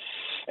 And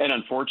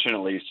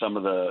unfortunately, some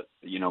of the,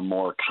 you know,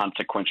 more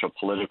consequential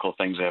political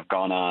things that have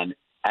gone on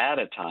at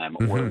a time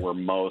where we're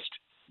most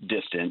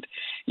distant.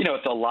 You know,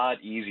 it's a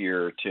lot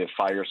easier to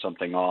fire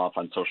something off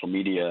on social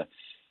media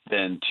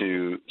than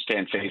to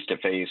stand face to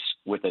face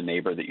with a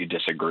neighbor that you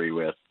disagree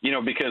with. You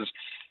know, because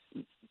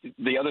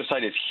the other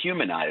side is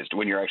humanized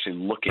when you're actually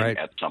looking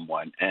at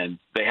someone and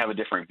they have a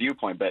different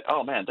viewpoint, but,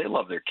 oh man, they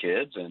love their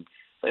kids and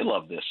they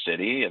love this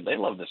city and they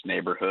love this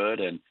neighborhood.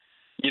 And,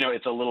 you know,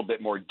 it's a little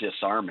bit more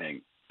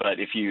disarming. But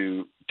if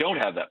you don't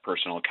have that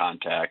personal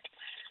contact,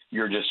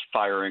 you're just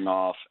firing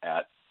off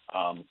at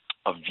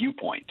a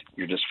viewpoint.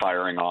 You're just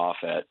firing off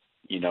at,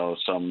 you know,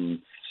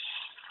 some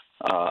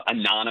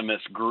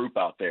anonymous group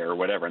out there or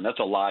whatever. And that's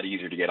a lot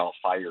easier to get all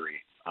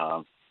fiery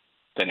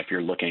than if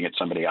you're looking at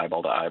somebody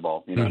eyeball to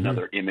eyeball, you know,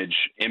 another image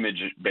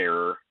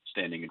bearer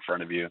standing in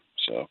front of you.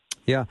 So,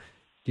 yeah.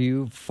 Do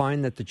you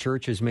find that the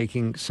church is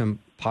making some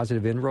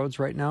positive inroads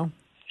right now?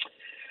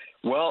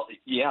 Well,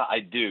 yeah, I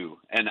do.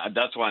 And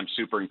that's why I'm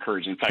super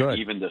encouraged. In fact,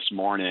 even this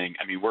morning,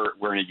 I mean,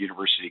 we're in a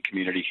university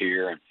community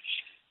here,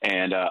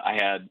 and I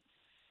had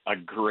a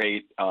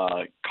great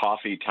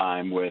coffee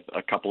time with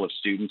a couple of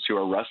students who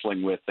are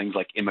wrestling with things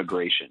like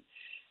immigration.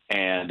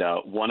 And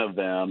one of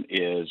them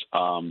is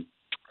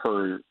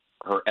her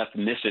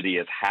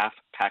ethnicity is half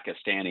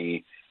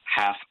Pakistani,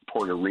 half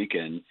Puerto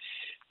Rican.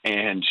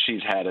 And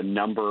she's had a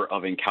number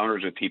of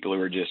encounters with people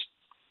who are just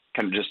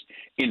kind of just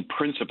in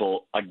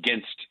principle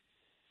against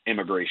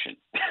immigration.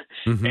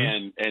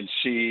 And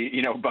she,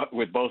 you know, but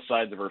with both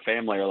sides of her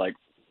family are like,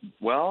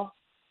 well,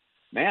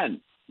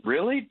 man,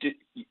 really?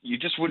 You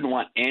just wouldn't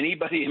want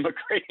anybody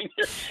immigrating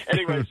here?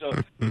 Anyway, so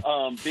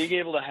being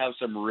able to have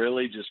some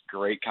really just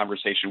great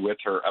conversation with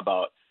her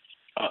about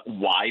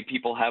why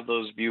people have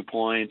those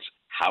viewpoints,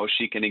 how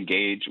she can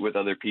engage with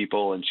other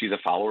people, and she's a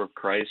follower of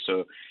Christ,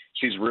 so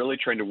she's really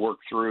trying to work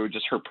through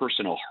just her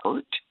personal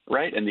hurt,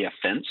 right, and the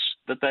offense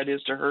that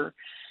is to her.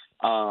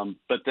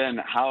 But then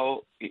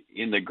how,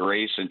 in the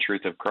grace and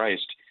truth of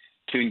Christ,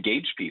 to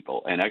engage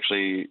people and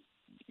actually,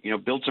 you know,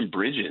 build some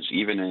bridges,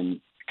 even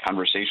in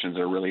conversations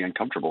that are really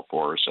uncomfortable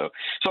for her.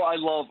 So I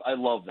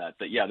love that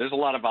yeah, there's a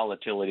lot of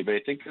volatility, but I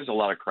think there's a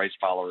lot of Christ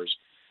followers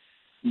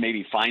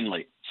maybe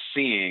finally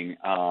seeing,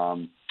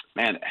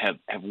 man,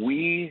 have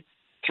we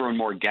thrown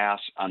more gas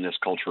on this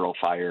cultural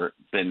fire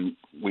than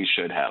we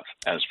should have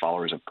as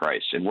followers of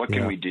Christ? And what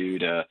can we do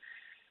to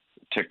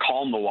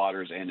calm the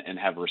waters and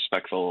have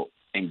respectful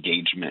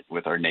engagement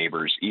with our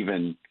neighbors,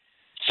 even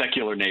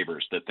secular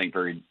neighbors that think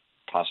very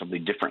possibly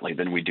differently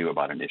than we do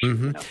about an issue?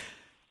 You know?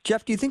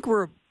 Jeff, do you think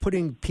we're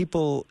putting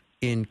people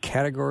in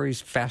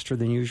categories faster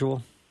than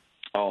usual?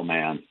 Oh,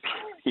 man.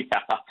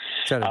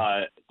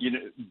 Yeah. You know,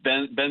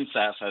 Ben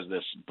Sass has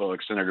this book,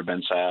 Senator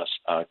Ben Sass,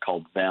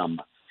 called Them.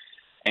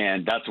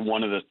 And that's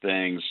one of the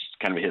things,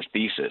 kind of his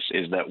thesis,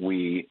 is that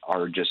we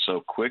are just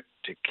so quick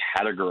to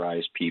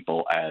categorize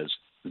people as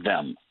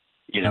them,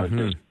 you know,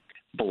 just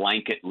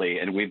blanketly.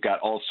 And we've got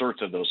all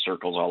sorts of those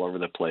circles all over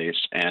the place.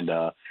 And,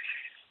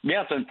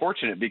 yeah, it's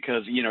unfortunate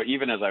because, you know,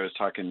 even as I was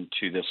talking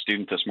to this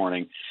student this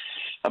morning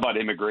about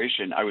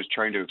immigration, I was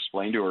trying to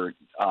explain to her,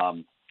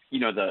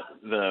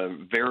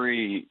 the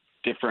very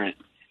different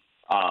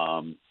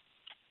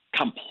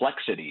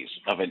complexities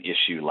of an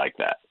issue like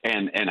that,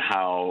 and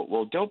how,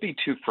 well, don't be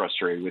too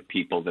frustrated with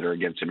people that are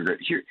against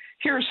immigration.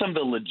 Here are some of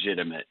the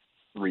legitimate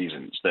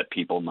reasons that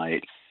people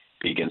might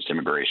be against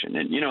immigration,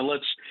 and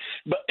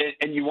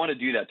and you want to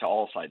do that to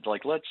all sides.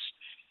 Like, let's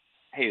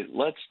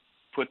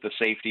put the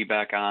safety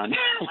back on.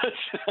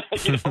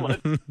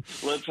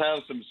 let's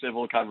have some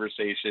civil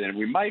conversation, and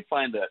we might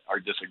find that our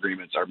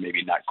disagreements are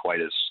maybe not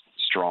quite as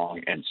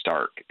strong and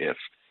stark if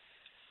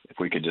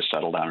we could just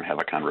settle down and have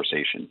a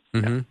conversation.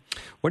 Mm-hmm. Yeah.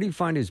 What do you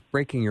find is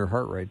breaking your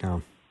heart right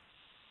now?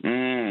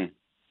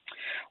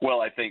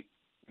 Well, I think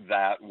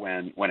that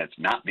when it's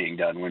not being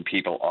done, when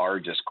people are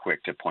just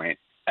quick to point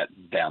at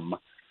them,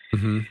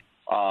 mm-hmm.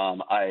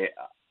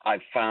 I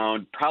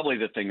found probably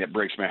the thing that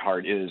breaks my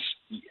heart is,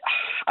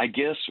 I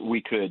guess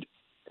we could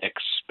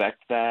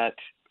expect that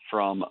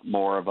from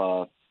more of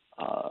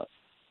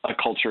a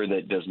culture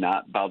that does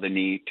not bow the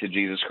knee to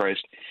Jesus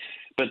Christ.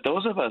 But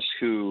those of us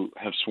who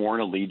have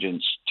sworn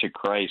allegiance to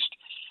Christ,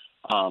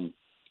 I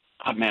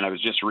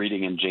was just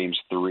reading in James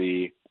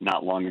 3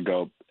 not long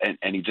ago,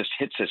 and he just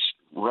hits us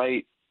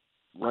right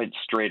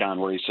straight on,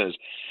 where he says,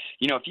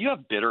 if you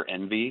have bitter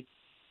envy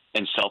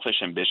and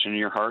selfish ambition in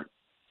your heart,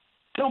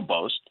 don't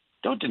boast.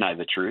 Don't deny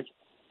the truth.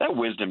 That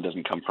wisdom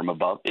doesn't come from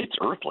above. It's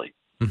earthly.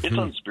 Mm-hmm. It's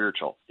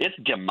unspiritual. It's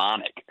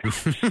demonic.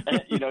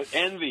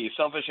 Envy,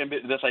 selfish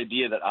ambition, this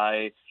idea that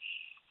I,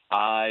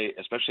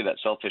 especially that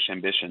selfish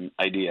ambition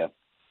idea,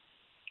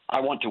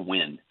 I want to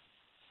win.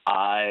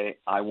 I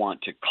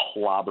want to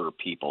clobber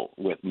people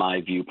with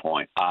my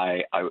viewpoint.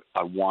 I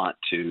want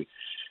to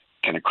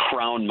kind of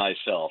crown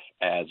myself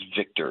as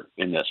victor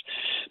in this.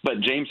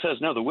 But James says,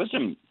 no, the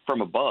wisdom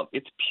from above,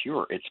 it's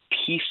pure, it's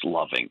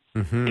peace-loving,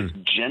 mm-hmm. it's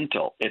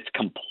gentle, it's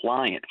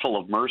compliant, full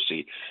of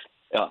mercy.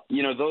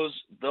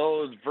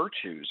 Those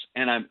virtues.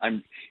 And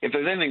I'm if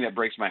there's anything that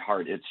breaks my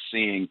heart, it's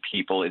seeing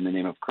people in the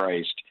name of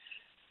Christ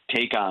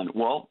take on,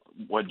 well,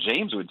 what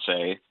James would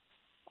say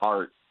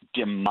are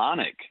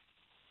demonic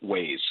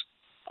ways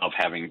of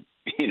having,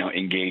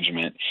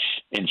 engagement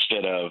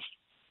instead of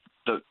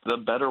the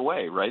better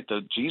way, right?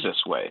 The Jesus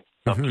way,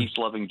 the mm-hmm.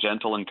 peace-loving,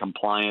 gentle, and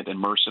compliant, and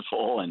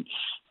merciful, and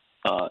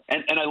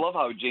I love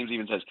how James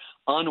even says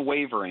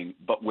unwavering,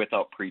 but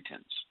without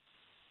pretense.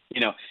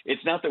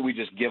 It's not that we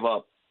just give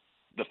up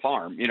the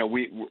farm.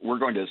 We're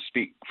going to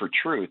speak for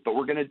truth, but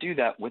we're going to do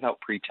that without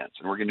pretense,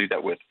 and we're going to do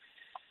that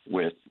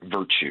with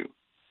virtue,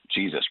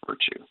 Jesus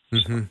virtue.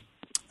 Mm-hmm.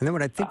 And then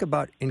when I think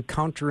about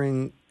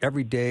encountering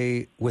every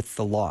day with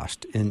the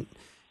lost and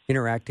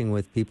interacting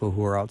with people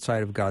who are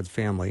outside of God's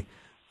family,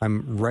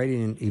 I'm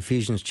writing in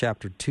Ephesians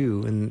chapter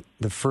 2, in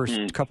the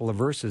first couple of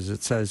verses,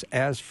 it says,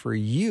 "As for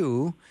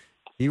you,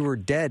 you were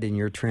dead in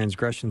your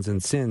transgressions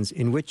and sins,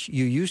 in which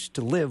you used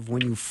to live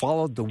when you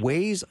followed the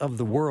ways of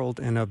the world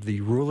and of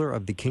the ruler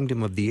of the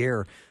kingdom of the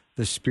air,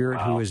 the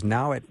spirit who is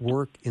now at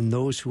work in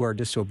those who are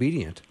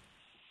disobedient."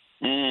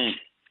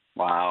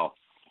 Wow.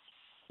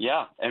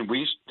 Yeah, and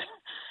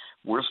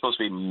we're supposed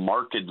to be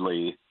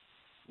markedly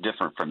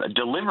different from that,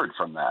 delivered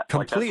from that.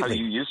 Completely. Like that's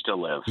how you used to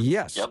live.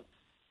 Yes. Yep.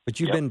 But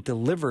you've been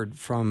delivered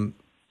from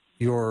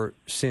your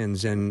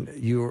sins, and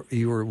you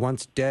were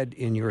once dead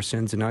in your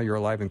sins, and now you're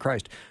alive in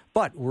Christ.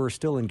 But we're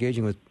still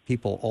engaging with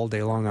people all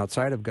day long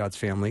outside of God's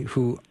family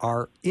who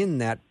are in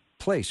that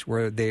place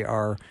where they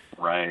are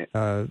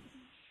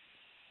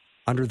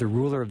under the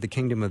ruler of the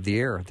kingdom of the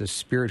air, the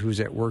spirit who's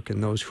at work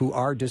in those who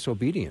are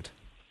disobedient.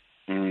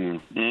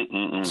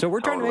 So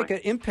we're trying to make an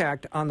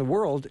impact on the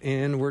world,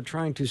 and we're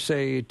trying to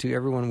say to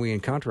everyone we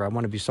encounter, I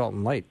want to be salt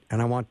and light,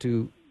 and I want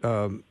to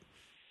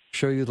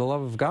show you the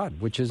love of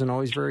God, which isn't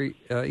always very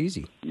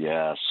easy.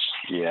 Yes,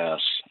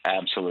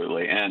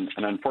 absolutely. And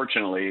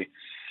unfortunately,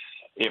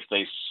 if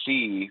they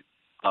see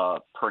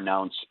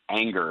pronounced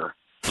anger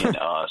in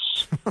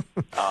us,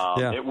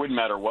 it wouldn't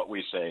matter what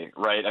we say,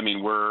 right? I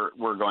mean,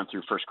 we're going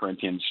through 1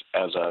 Corinthians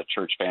as a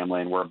church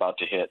family, and we're about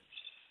to hit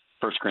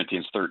 1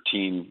 Corinthians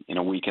 13 in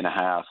a week and a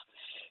half.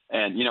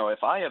 And,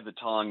 if I have the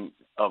tongue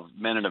of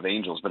men and of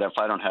angels, but if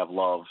I don't have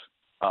love,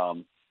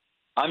 I'm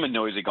a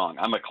noisy gong.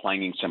 I'm a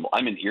clanging cymbal.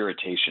 I'm an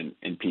irritation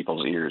in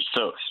people's ears.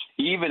 So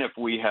even if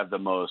we have the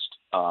most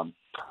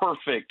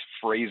perfect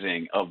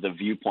phrasing of the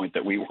viewpoint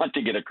that we want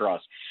to get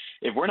across,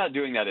 if we're not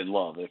doing that in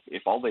love,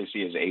 if all they see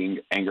is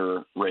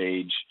anger,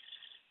 rage,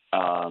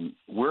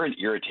 we're an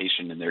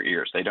irritation in their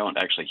ears. They don't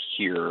actually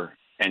hear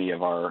any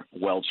of our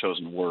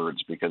well-chosen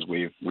words because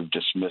we've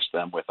dismissed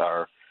them with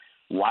our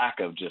lack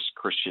of just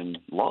Christian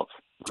love,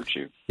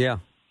 virtue. Yeah.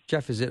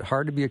 Jeff, is it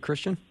hard to be a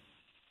Christian?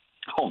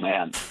 Oh,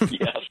 man.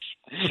 Yes,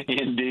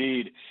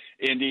 indeed.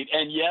 And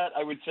yet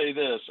I would say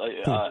this,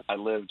 I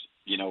lived,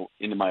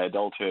 into my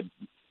adulthood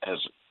as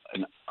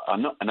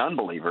an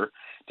unbeliever,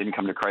 didn't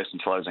come to Christ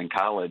until I was in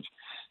college.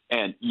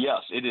 And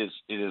yes, it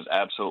is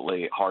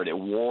absolutely hard. It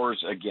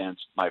wars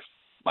against my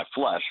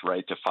flesh,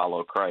 right, to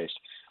follow Christ.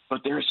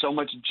 But there's so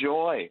much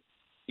joy,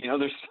 there's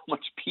so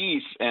much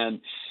peace.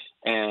 And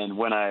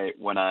when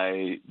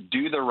I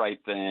do the right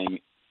thing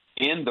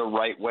in the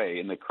right way,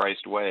 in the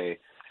Christ way,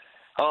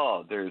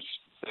 there's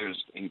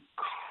there's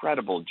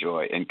incredible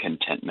joy and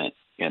contentment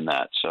in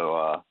that.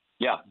 So,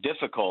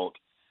 difficult,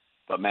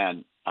 but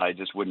man, I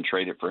just wouldn't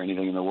trade it for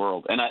anything in the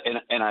world. And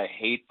I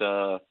hate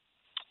the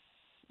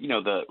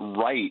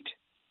right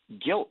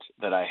guilt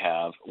that I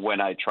have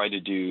when I try to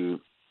do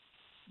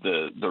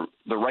the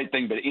right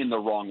thing, but in the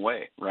wrong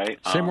way. Right.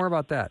 Say more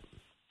about that.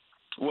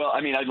 Well,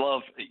 I mean, I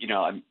love,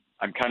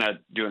 I'm kind of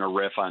doing a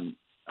riff on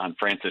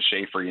Francis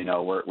Schaeffer,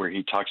 where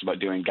he talks about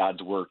doing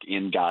God's work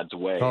in God's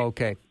way. Oh,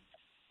 okay.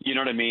 You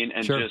know what I mean?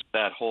 And sure. Just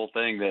that whole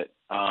thing that,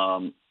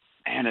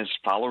 as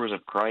followers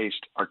of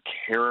Christ, our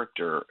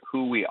character,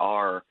 who we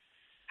are,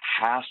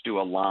 has to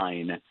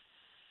align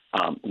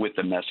with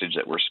the message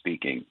that we're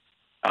speaking.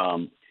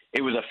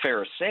 It was a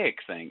Pharisaic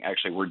thing,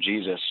 actually, where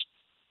Jesus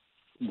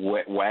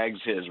wags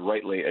his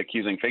rightly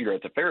accusing finger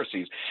at the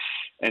Pharisees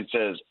and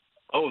says,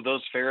 "Oh,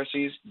 those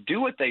Pharisees, do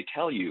what they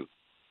tell you.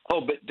 Oh,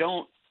 but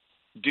don't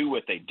do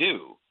what they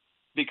do,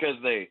 because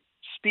they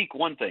speak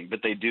one thing,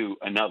 but they do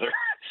another."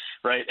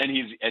 Right? And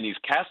he's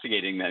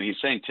castigating them. He's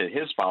saying to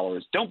his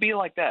followers, don't be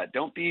like that.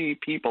 Don't be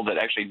people that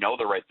actually know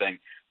the right thing,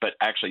 but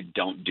actually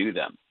don't do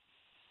them.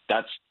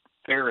 That's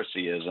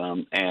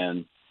Phariseeism,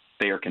 and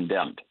they are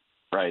condemned.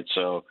 Right?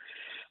 So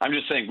I'm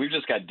just saying we've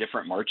just got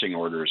different marching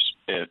orders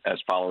as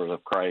followers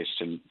of Christ,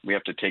 and we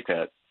have to take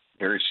that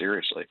very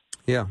seriously.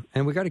 Yeah,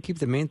 and we got to keep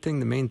the main thing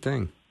the main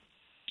thing.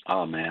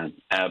 Oh, man,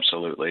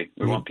 absolutely.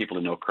 We want people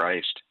to know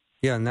Christ.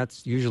 Yeah, and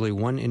that's usually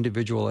one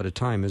individual at a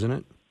time, isn't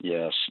it?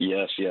 Yes,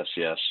 100%.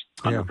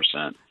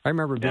 Yeah. I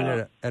remember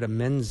being at a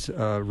men's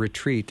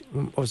retreat.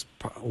 It was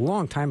a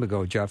long time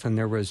ago, Jeff, and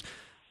there was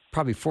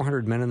probably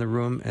 400 men in the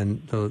room,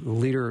 and the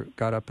leader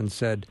got up and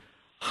said,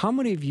 how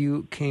many of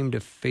you came to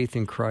faith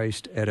in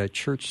Christ at a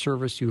church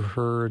service you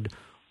heard,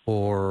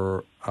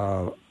 or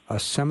a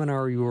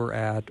seminar you were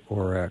at,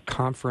 or a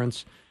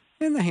conference?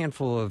 And a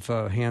handful of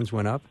hands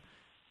went up.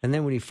 And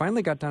then when he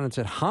finally got down and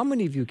said, how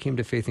many of you came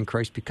to faith in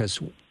Christ because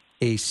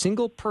a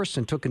single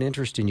person took an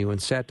interest in you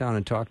and sat down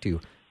and talked to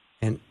you?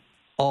 And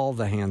all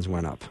the hands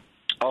went up.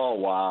 Oh,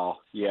 wow.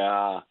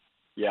 Yeah.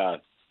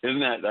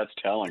 Isn't that's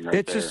telling right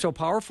It's there. just so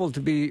powerful to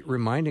be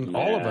reminding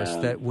all of us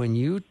that when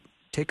you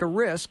take a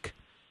risk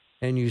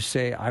and you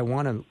say, I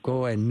want to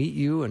go and meet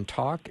you and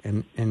talk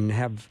and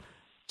have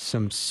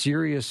some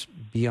serious,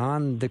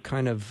 beyond the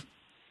kind of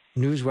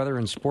news, weather,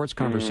 and sports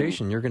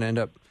conversation, you're going to end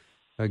up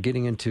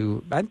getting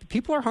into...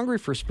 people are hungry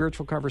for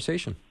spiritual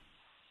conversation.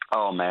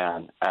 Oh,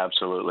 man,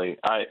 absolutely.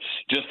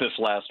 Just this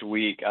last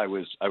week, I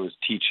was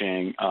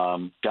teaching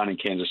down in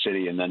Kansas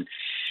City, and then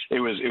it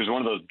was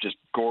one of those just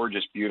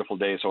gorgeous, beautiful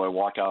days. So I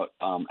walked out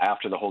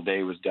after the whole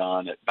day was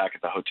done, back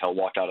at the hotel,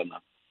 walked out on the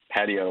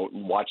patio,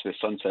 watched the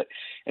sunset,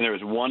 and there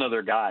was one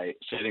other guy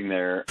sitting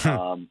there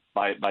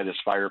by this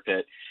fire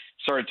pit.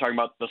 Started talking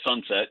about the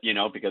sunset,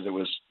 because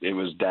it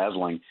was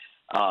dazzling.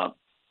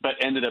 But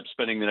ended up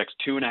spending the next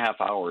 2.5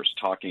 hours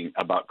talking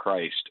about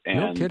Christ. And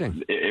no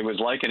kidding. It was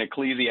like an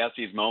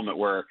Ecclesiastes moment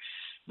where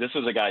this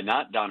was a guy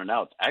not down and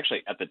out,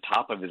 actually at the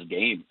top of his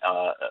game,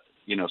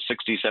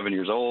 67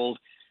 years old,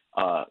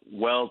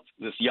 wealth,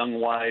 this young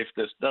wife,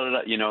 this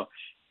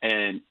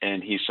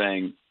and he's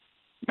saying,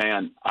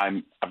 man,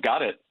 I've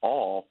got it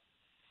all,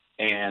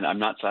 and I'm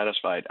not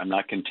satisfied. I'm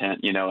not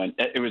content, and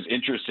it was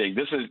interesting.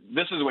 This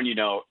is when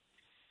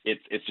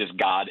it's just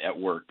God at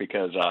work,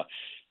 because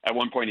at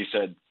one point he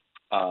said,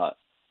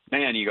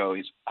 man,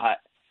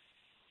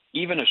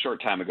 even a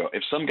short time ago,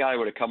 if some guy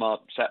would have come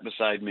up, sat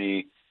beside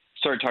me,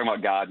 started talking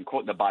about God and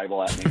quoting the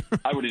Bible at me,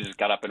 I would have just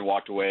got up and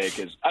walked away,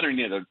 because I don't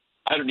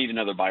need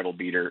another Bible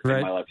beater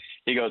in my life.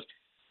 He goes,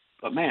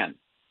 but man,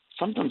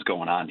 something's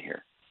going on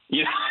here.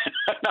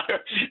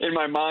 In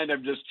my mind,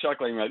 I'm just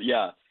chuckling.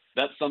 Yeah,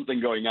 that's something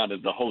going on,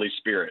 is the Holy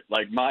Spirit.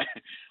 Like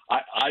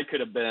I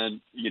could have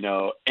been,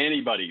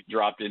 anybody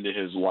dropped into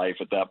his life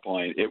at that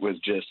point. It was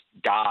just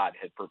God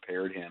had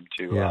prepared him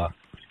to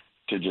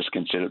just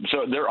consider.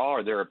 So there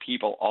are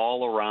people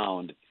all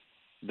around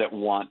that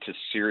want to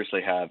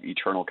seriously have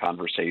eternal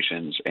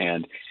conversations.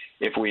 And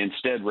if we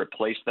instead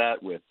replace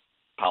that with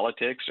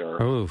politics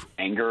or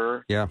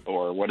anger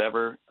or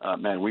whatever,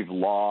 man, we've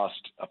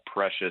lost a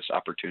precious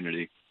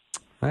opportunity.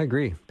 I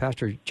agree.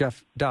 Pastor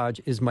Jeff Dodge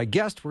is my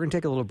guest. We're going to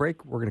take a little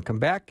break. We're going to come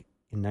back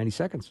in 90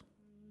 seconds.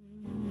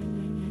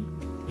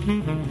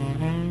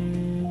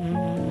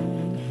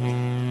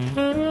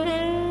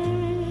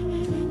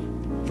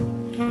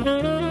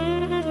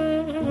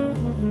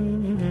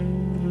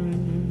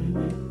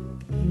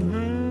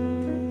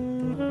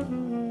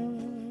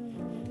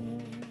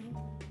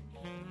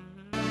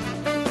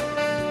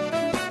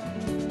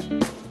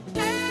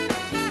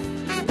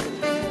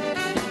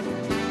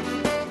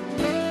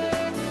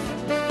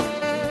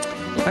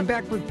 I'm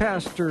back with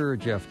Pastor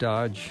Jeff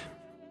Dodge,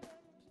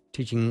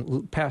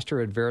 teaching pastor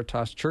at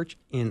Veritas Church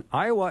in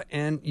Iowa,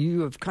 and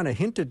you have kind of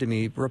hinted to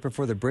me right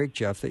before the break,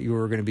 Jeff, that you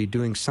were going to be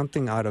doing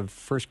something out of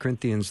 1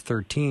 Corinthians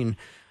 13,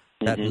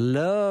 that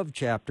love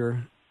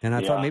chapter, and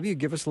I thought maybe you'd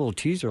give us a little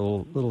teaser, a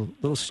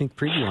little sneak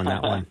preview on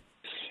that one.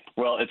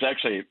 Well, it's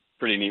actually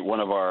pretty neat. One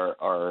of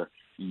our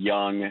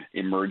young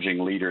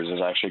emerging leaders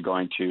is actually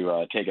going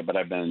to take it, but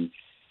I've been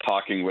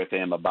talking with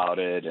him about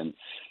it and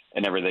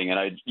everything.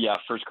 And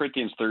 1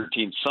 Corinthians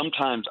 13,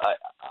 sometimes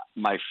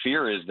my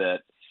fear is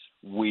that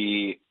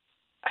we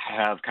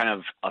have kind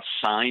of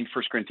assigned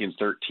 1 Corinthians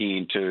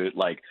 13 to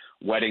like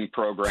wedding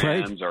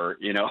programs or,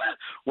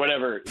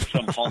 whatever,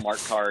 some Hallmark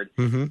card.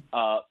 Mm-hmm.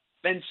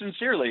 And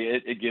sincerely,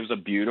 it gives a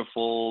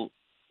beautiful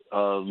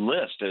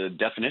list, a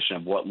definition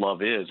of what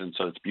love is. And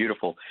so it's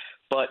beautiful.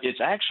 But it's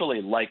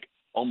actually, like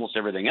almost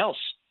everything else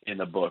in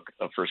the book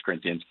of 1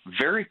 Corinthians,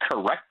 very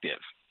corrective,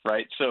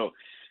 right? So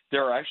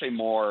there are actually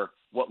more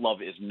what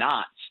love is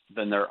not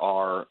than there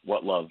are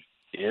what love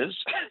is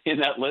in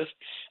that list.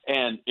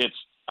 And it's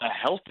a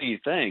healthy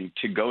thing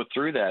to go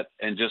through that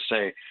and just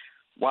say,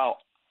 wow,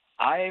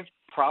 I've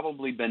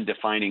probably been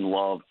defining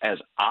love as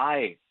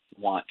I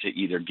want to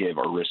either give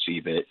or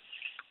receive it.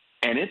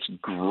 And it's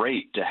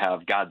great to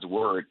have God's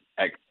word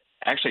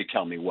actually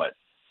tell me what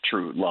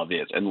true love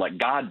is and let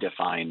God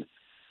define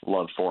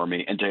love for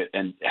me and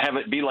have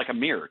it be like a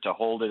mirror to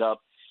hold it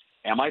up.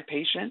 Am I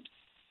patient?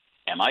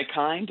 Am I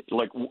kind?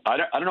 Like, I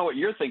don't know what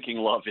you're thinking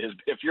love is.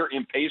 If you're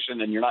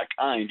impatient and you're not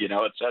kind,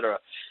 et cetera.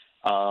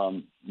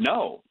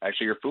 No,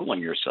 actually you're fooling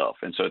yourself.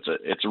 And so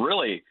it's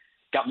really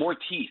got more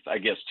teeth, I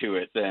guess, to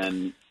it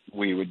than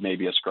we would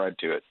maybe ascribe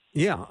to it.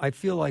 Yeah, I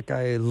feel like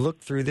I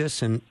look through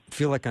this and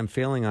feel like I'm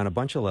failing on a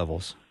bunch of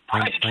levels.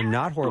 I'm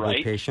not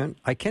horribly patient.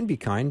 I can be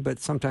kind, but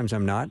sometimes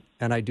I'm not.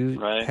 And I do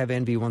have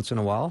envy once in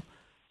a while.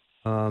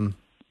 So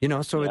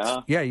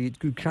it's, you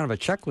do kind of a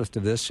checklist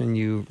of this and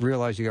you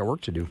realize you got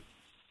work to do.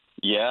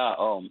 Yeah.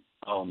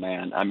 Oh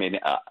man. I mean,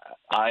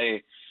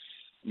 I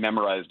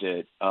memorized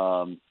it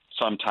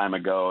some time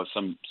ago,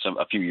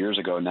 a few years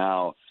ago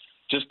now,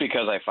 just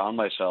because I found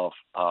myself,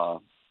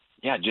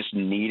 just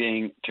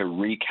needing to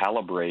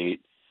recalibrate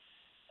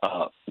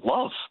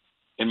love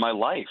in my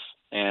life.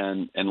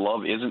 And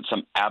love isn't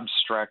some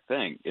abstract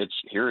thing.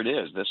 Here it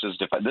is. This is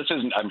defined. This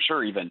isn't, I'm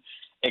sure, even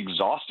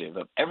exhaustive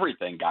of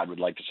everything God would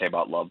like to say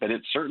about love, but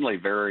it's certainly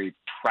very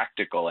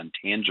practical and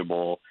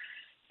tangible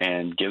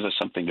and gives us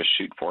something to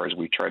shoot for as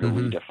we try to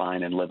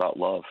redefine and live out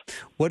love.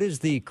 What is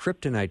the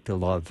kryptonite to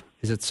love?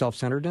 Is it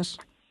self-centeredness?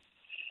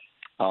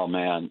 Oh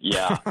man,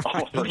 yeah,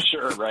 for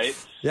sure, right?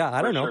 Yeah,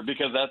 I don't know,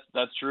 because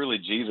that's truly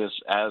Jesus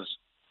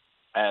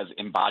as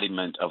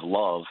embodiment of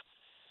love.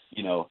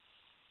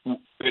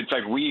 In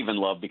fact, we even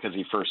love because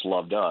he first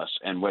loved us.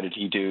 And what did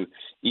he do?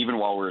 Even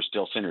while we were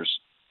still sinners,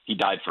 he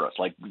died for us.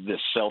 Like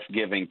this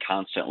self-giving,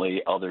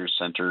 constantly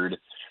others-centered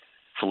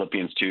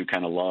Philippians 2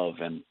 kind of love.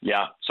 And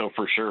so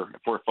for sure,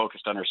 if we're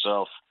focused on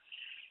ourselves,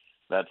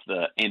 that's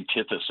the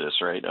antithesis,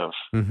 right, of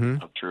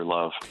true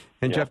love.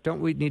 And Jeff,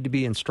 don't we need to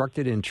be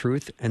instructed in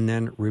truth and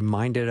then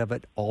reminded of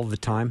it all the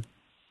time?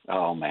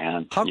 Oh,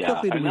 man. How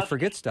quickly do we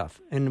forget stuff?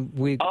 And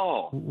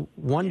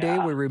one day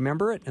we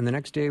remember it, and the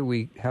next day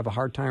we have a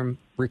hard time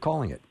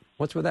recalling it.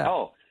 What's with that?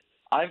 Oh,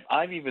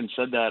 I've even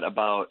said that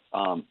about,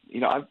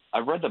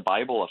 I've read the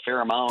Bible a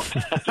fair amount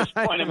at this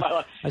point in my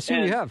life. I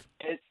assume you have.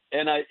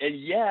 And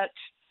yet,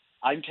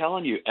 I'm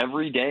telling you,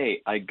 every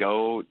day I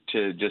go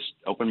to just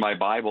open my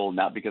Bible,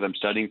 not because I'm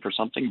studying for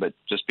something, but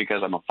just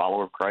because I'm a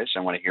follower of Christ.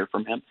 I want to hear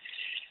from him.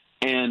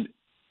 And,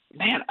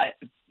 man,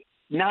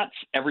 not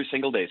every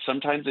single day.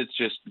 Sometimes it's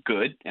just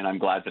good, and I'm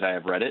glad that I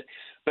have read it.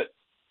 But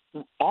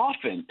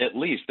often, at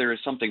least, there is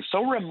something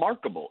so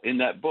remarkable in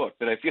that book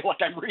that I feel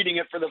like I'm reading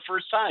it for the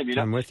first time.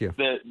 I'm with you.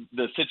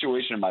 The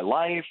situation in my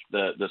life,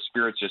 the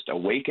Spirit's just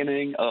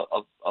awakening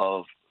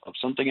of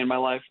something in my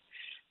life.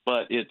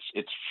 But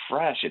it's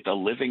fresh. It's a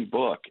living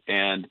book,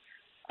 and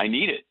I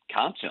need it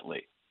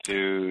constantly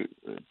to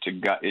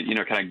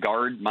kind of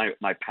guard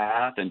my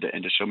path and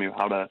to show me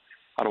how to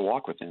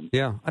walk with him.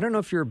 Yeah. I don't know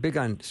if you're big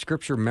on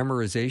scripture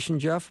memorization,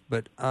 Jeff,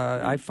 but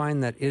I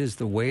find that it is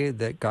the way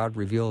that God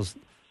reveals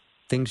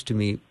things to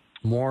me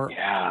more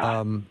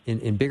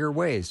in bigger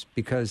ways,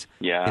 because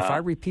if I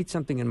repeat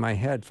something in my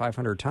head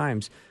 500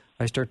 times,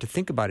 I start to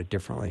think about it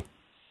differently.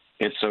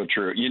 It's so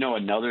true.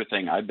 Another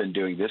thing I've been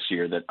doing this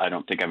year that I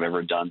don't think I've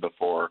ever done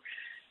before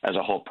as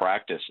a whole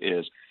practice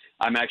is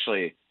I'm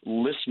actually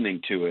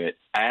listening to it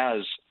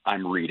as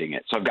I'm reading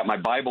it. So I've got my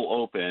Bible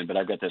open, but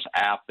I've got this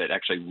app that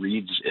actually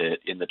reads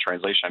it in the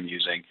translation I'm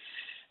using.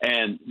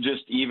 And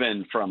just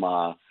even from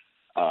a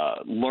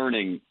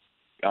learning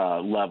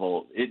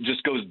level, it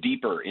just goes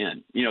deeper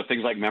in,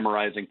 things like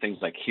memorizing, things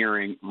like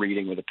hearing,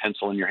 reading with a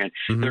pencil in your hand.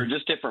 Mm-hmm. There are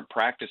just different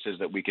practices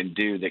that we can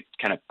do that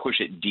kind of push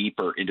it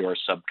deeper into our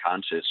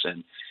subconscious.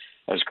 And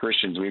as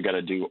Christians, we've got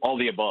to do all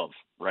the above,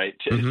 right?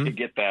 To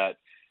get that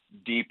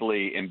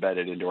deeply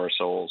embedded into our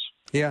souls.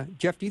 Yeah.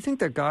 Jeff, do you think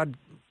that God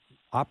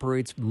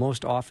operates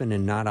most often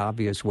in not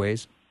obvious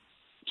ways?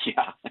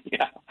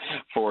 Yeah,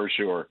 for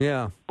sure.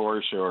 Yeah.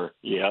 For sure.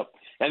 Yep.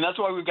 And that's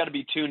why we've got to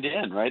be tuned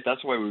in, right?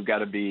 That's why we've got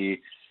to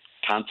be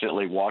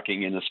constantly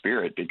walking in the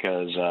Spirit,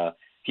 because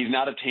he's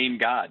not a tame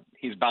God.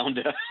 He's bound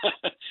to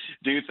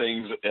do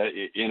things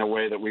in a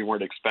way that we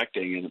weren't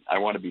expecting, and I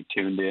want to be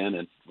tuned in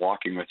and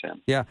walking with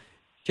him. Yeah.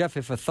 Jeff,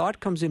 if a thought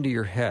comes into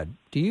your head,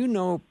 do you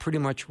know pretty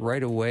much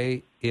right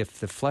away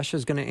if the flesh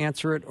is going to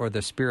answer it or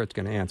the Spirit's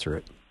going to answer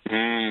it?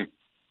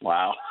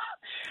 Wow.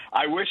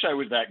 I wish I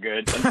was that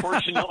good.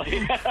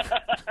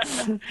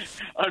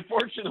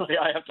 Unfortunately,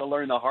 I have to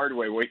learn the hard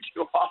way way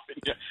too often.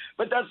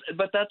 But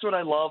that's what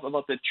I love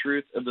about the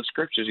truth of the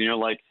scriptures.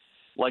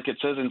 Like it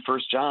says in 1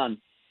 John,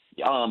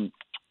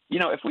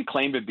 if we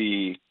claim to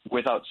be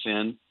without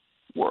sin,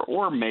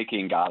 we're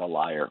making God a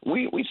liar.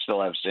 We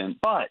still have sin,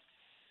 but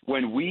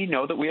when we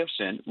know that we have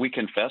sinned, we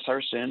confess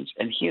our sins,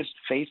 and He is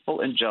faithful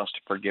and just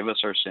to forgive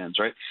us our sins.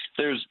 Right?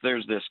 There's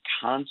this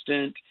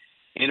constant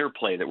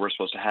interplay that we're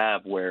supposed to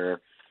have where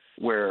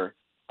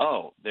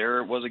oh, there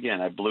it was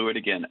again, I blew it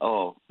again.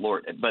 Oh,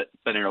 Lord, but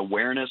an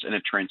awareness and a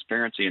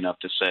transparency enough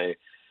to say,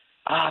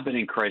 but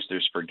in Christ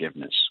there's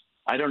forgiveness.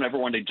 I don't ever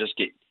want to just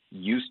get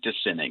used to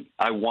sinning.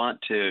 I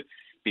want to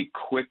be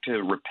quick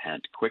to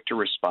repent, quick to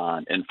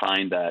respond, and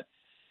find that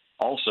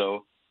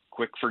also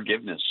quick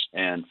forgiveness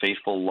and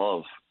faithful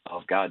love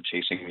of God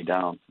chasing me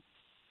down.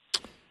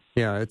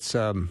 Yeah, it's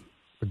a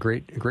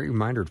great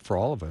reminder for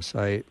all of us.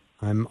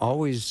 I'm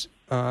always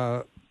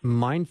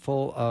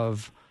mindful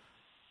of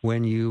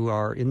when you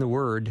are in the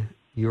Word,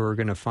 you're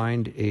going to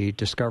find a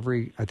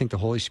discovery. I think the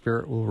Holy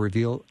Spirit will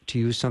reveal to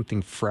you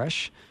something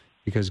fresh,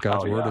 because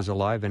God's Word is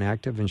alive and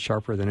active and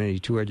sharper than any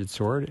two-edged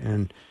sword.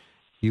 And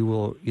you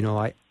will,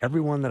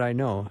 everyone that I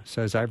know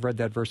says, I've read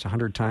that verse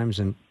 100 times,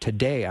 and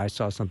today I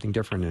saw something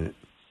different in it.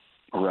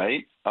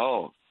 Right?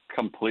 Oh,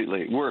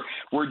 completely.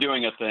 We're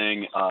doing a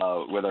thing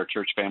with our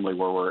church family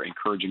where we're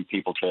encouraging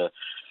people to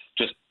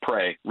just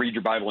pray, read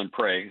your Bible and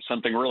pray,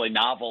 something really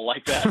novel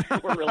like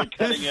that. We're really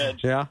cutting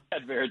edge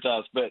at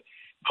Veritas. But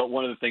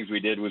one of the things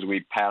we did was we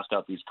passed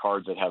out these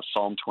cards that have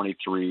Psalm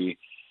 23,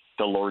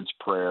 the Lord's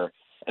Prayer,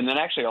 and then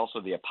actually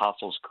also the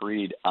Apostles'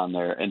 Creed on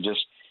there, and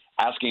just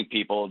asking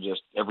people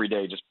just every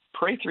day, just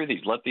pray through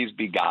these. Let these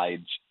be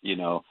guides,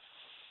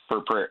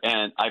 for prayer.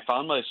 And I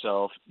found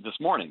myself this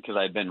morning, because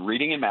I'd been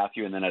reading in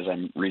Matthew, and then as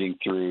I'm reading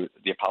through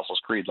the Apostles'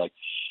 Creed, like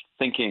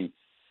thinking,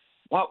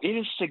 wow, it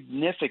is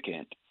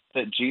significant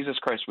that Jesus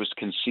Christ was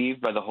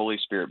conceived by the Holy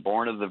Spirit,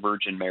 born of the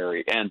Virgin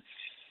Mary. And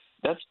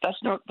those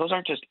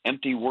aren't just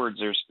empty words.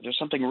 There's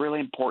something really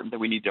important that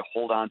we need to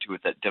hold on to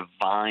with that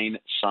divine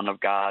Son of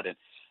God. And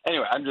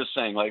anyway, I'm just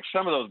saying, like,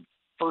 some of those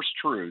first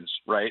truths,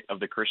 right, of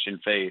the Christian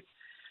faith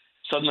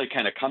suddenly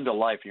kind of come to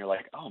life, and you're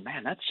like, oh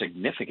man, that's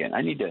significant.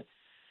 I need to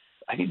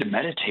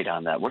meditate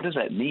on that. What does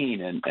that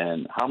mean?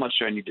 And how much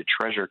do I need to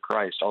treasure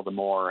Christ all the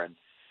more? And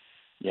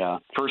yeah,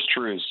 first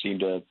truths seem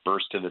to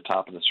burst to the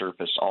top of the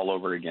surface all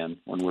over again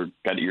when we've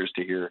got ears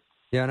to hear.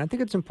 Yeah, and I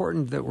think it's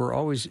important that we're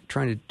always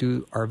trying to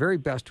do our very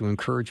best to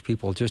encourage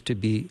people just to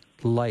be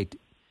light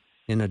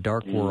in a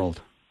dark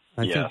world.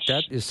 I think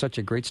that is such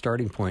a great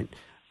starting point.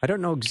 I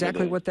don't know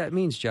exactly what that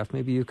means, Jeff.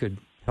 Maybe you could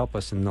help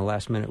us in the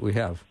last minute we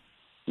have.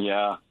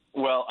 Yeah,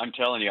 well, I'm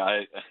telling you,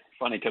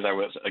 funny because I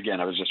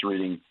was just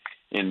reading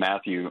in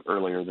Matthew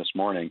earlier this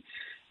morning,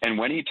 and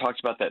when he talks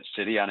about that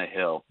city on a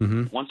hill,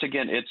 once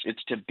again,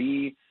 it's to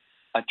be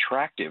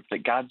attractive,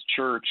 that God's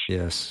church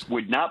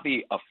would not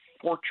be a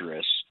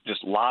fortress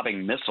just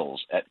lobbing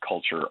missiles at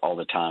culture all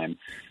the time,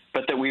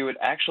 but that we would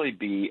actually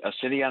be a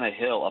city on a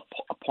hill,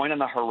 a point on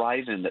the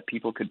horizon that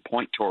people could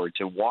point toward,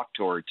 to walk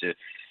toward,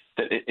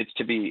 that it's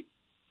to be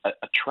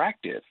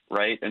attractive,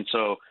 right? And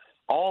so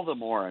all the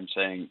more I'm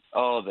saying,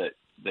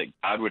 that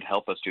God would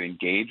help us to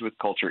engage with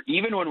culture,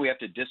 even when we have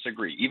to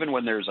disagree, even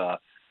when there's a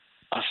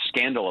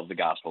scandal of the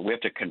gospel, we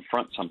have to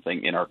confront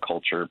something in our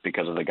culture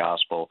because of the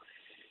gospel,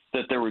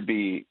 that there would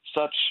be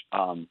such,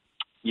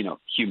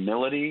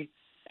 humility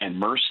and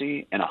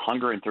mercy and a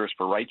hunger and thirst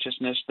for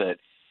righteousness that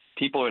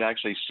people would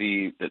actually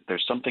see that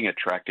there's something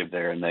attractive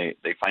there, and they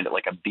find it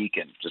like a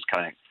beacon, just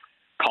kind of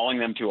calling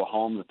them to a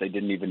home that they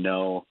didn't even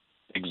know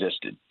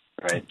existed,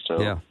 right?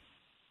 So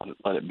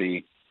let it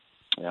be.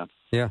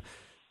 Yeah.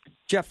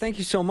 Jeff, thank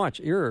you so much.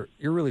 You're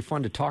really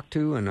fun to talk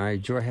to, and I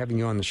enjoy having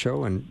you on the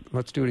show, and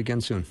let's do it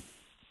again soon.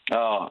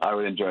 Oh, I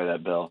would enjoy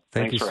that, Bill.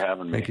 Thanks for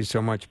having me. Thank you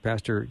so much.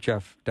 Pastor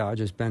Jeff Dodge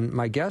has been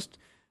my guest,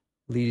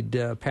 lead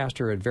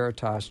pastor at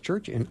Veritas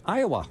Church in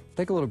Iowa.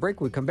 Take a little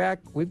break. When we come back,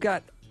 we've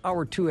got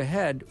Hour 2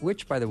 ahead,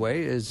 which, by the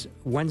way, is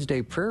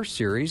Wednesday prayer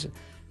series.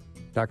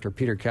 Dr.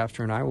 Peter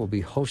Kapsner and I will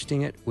be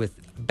hosting it with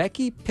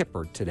Becky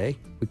Pipper today.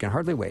 We can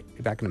hardly wait.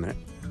 Be back in a minute.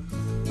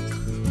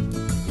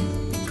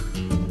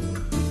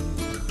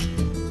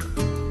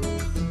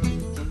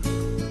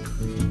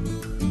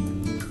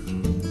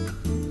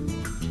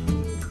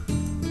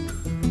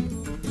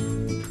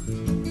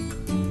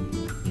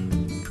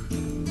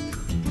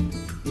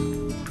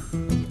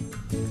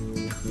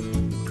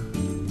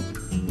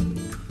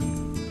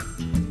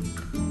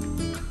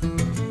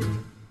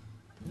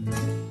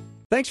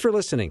 Thanks for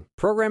listening.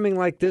 Programming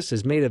like this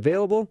is made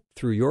available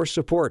through your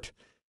support.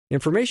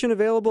 Information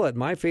available at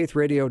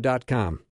myfaithradio.com.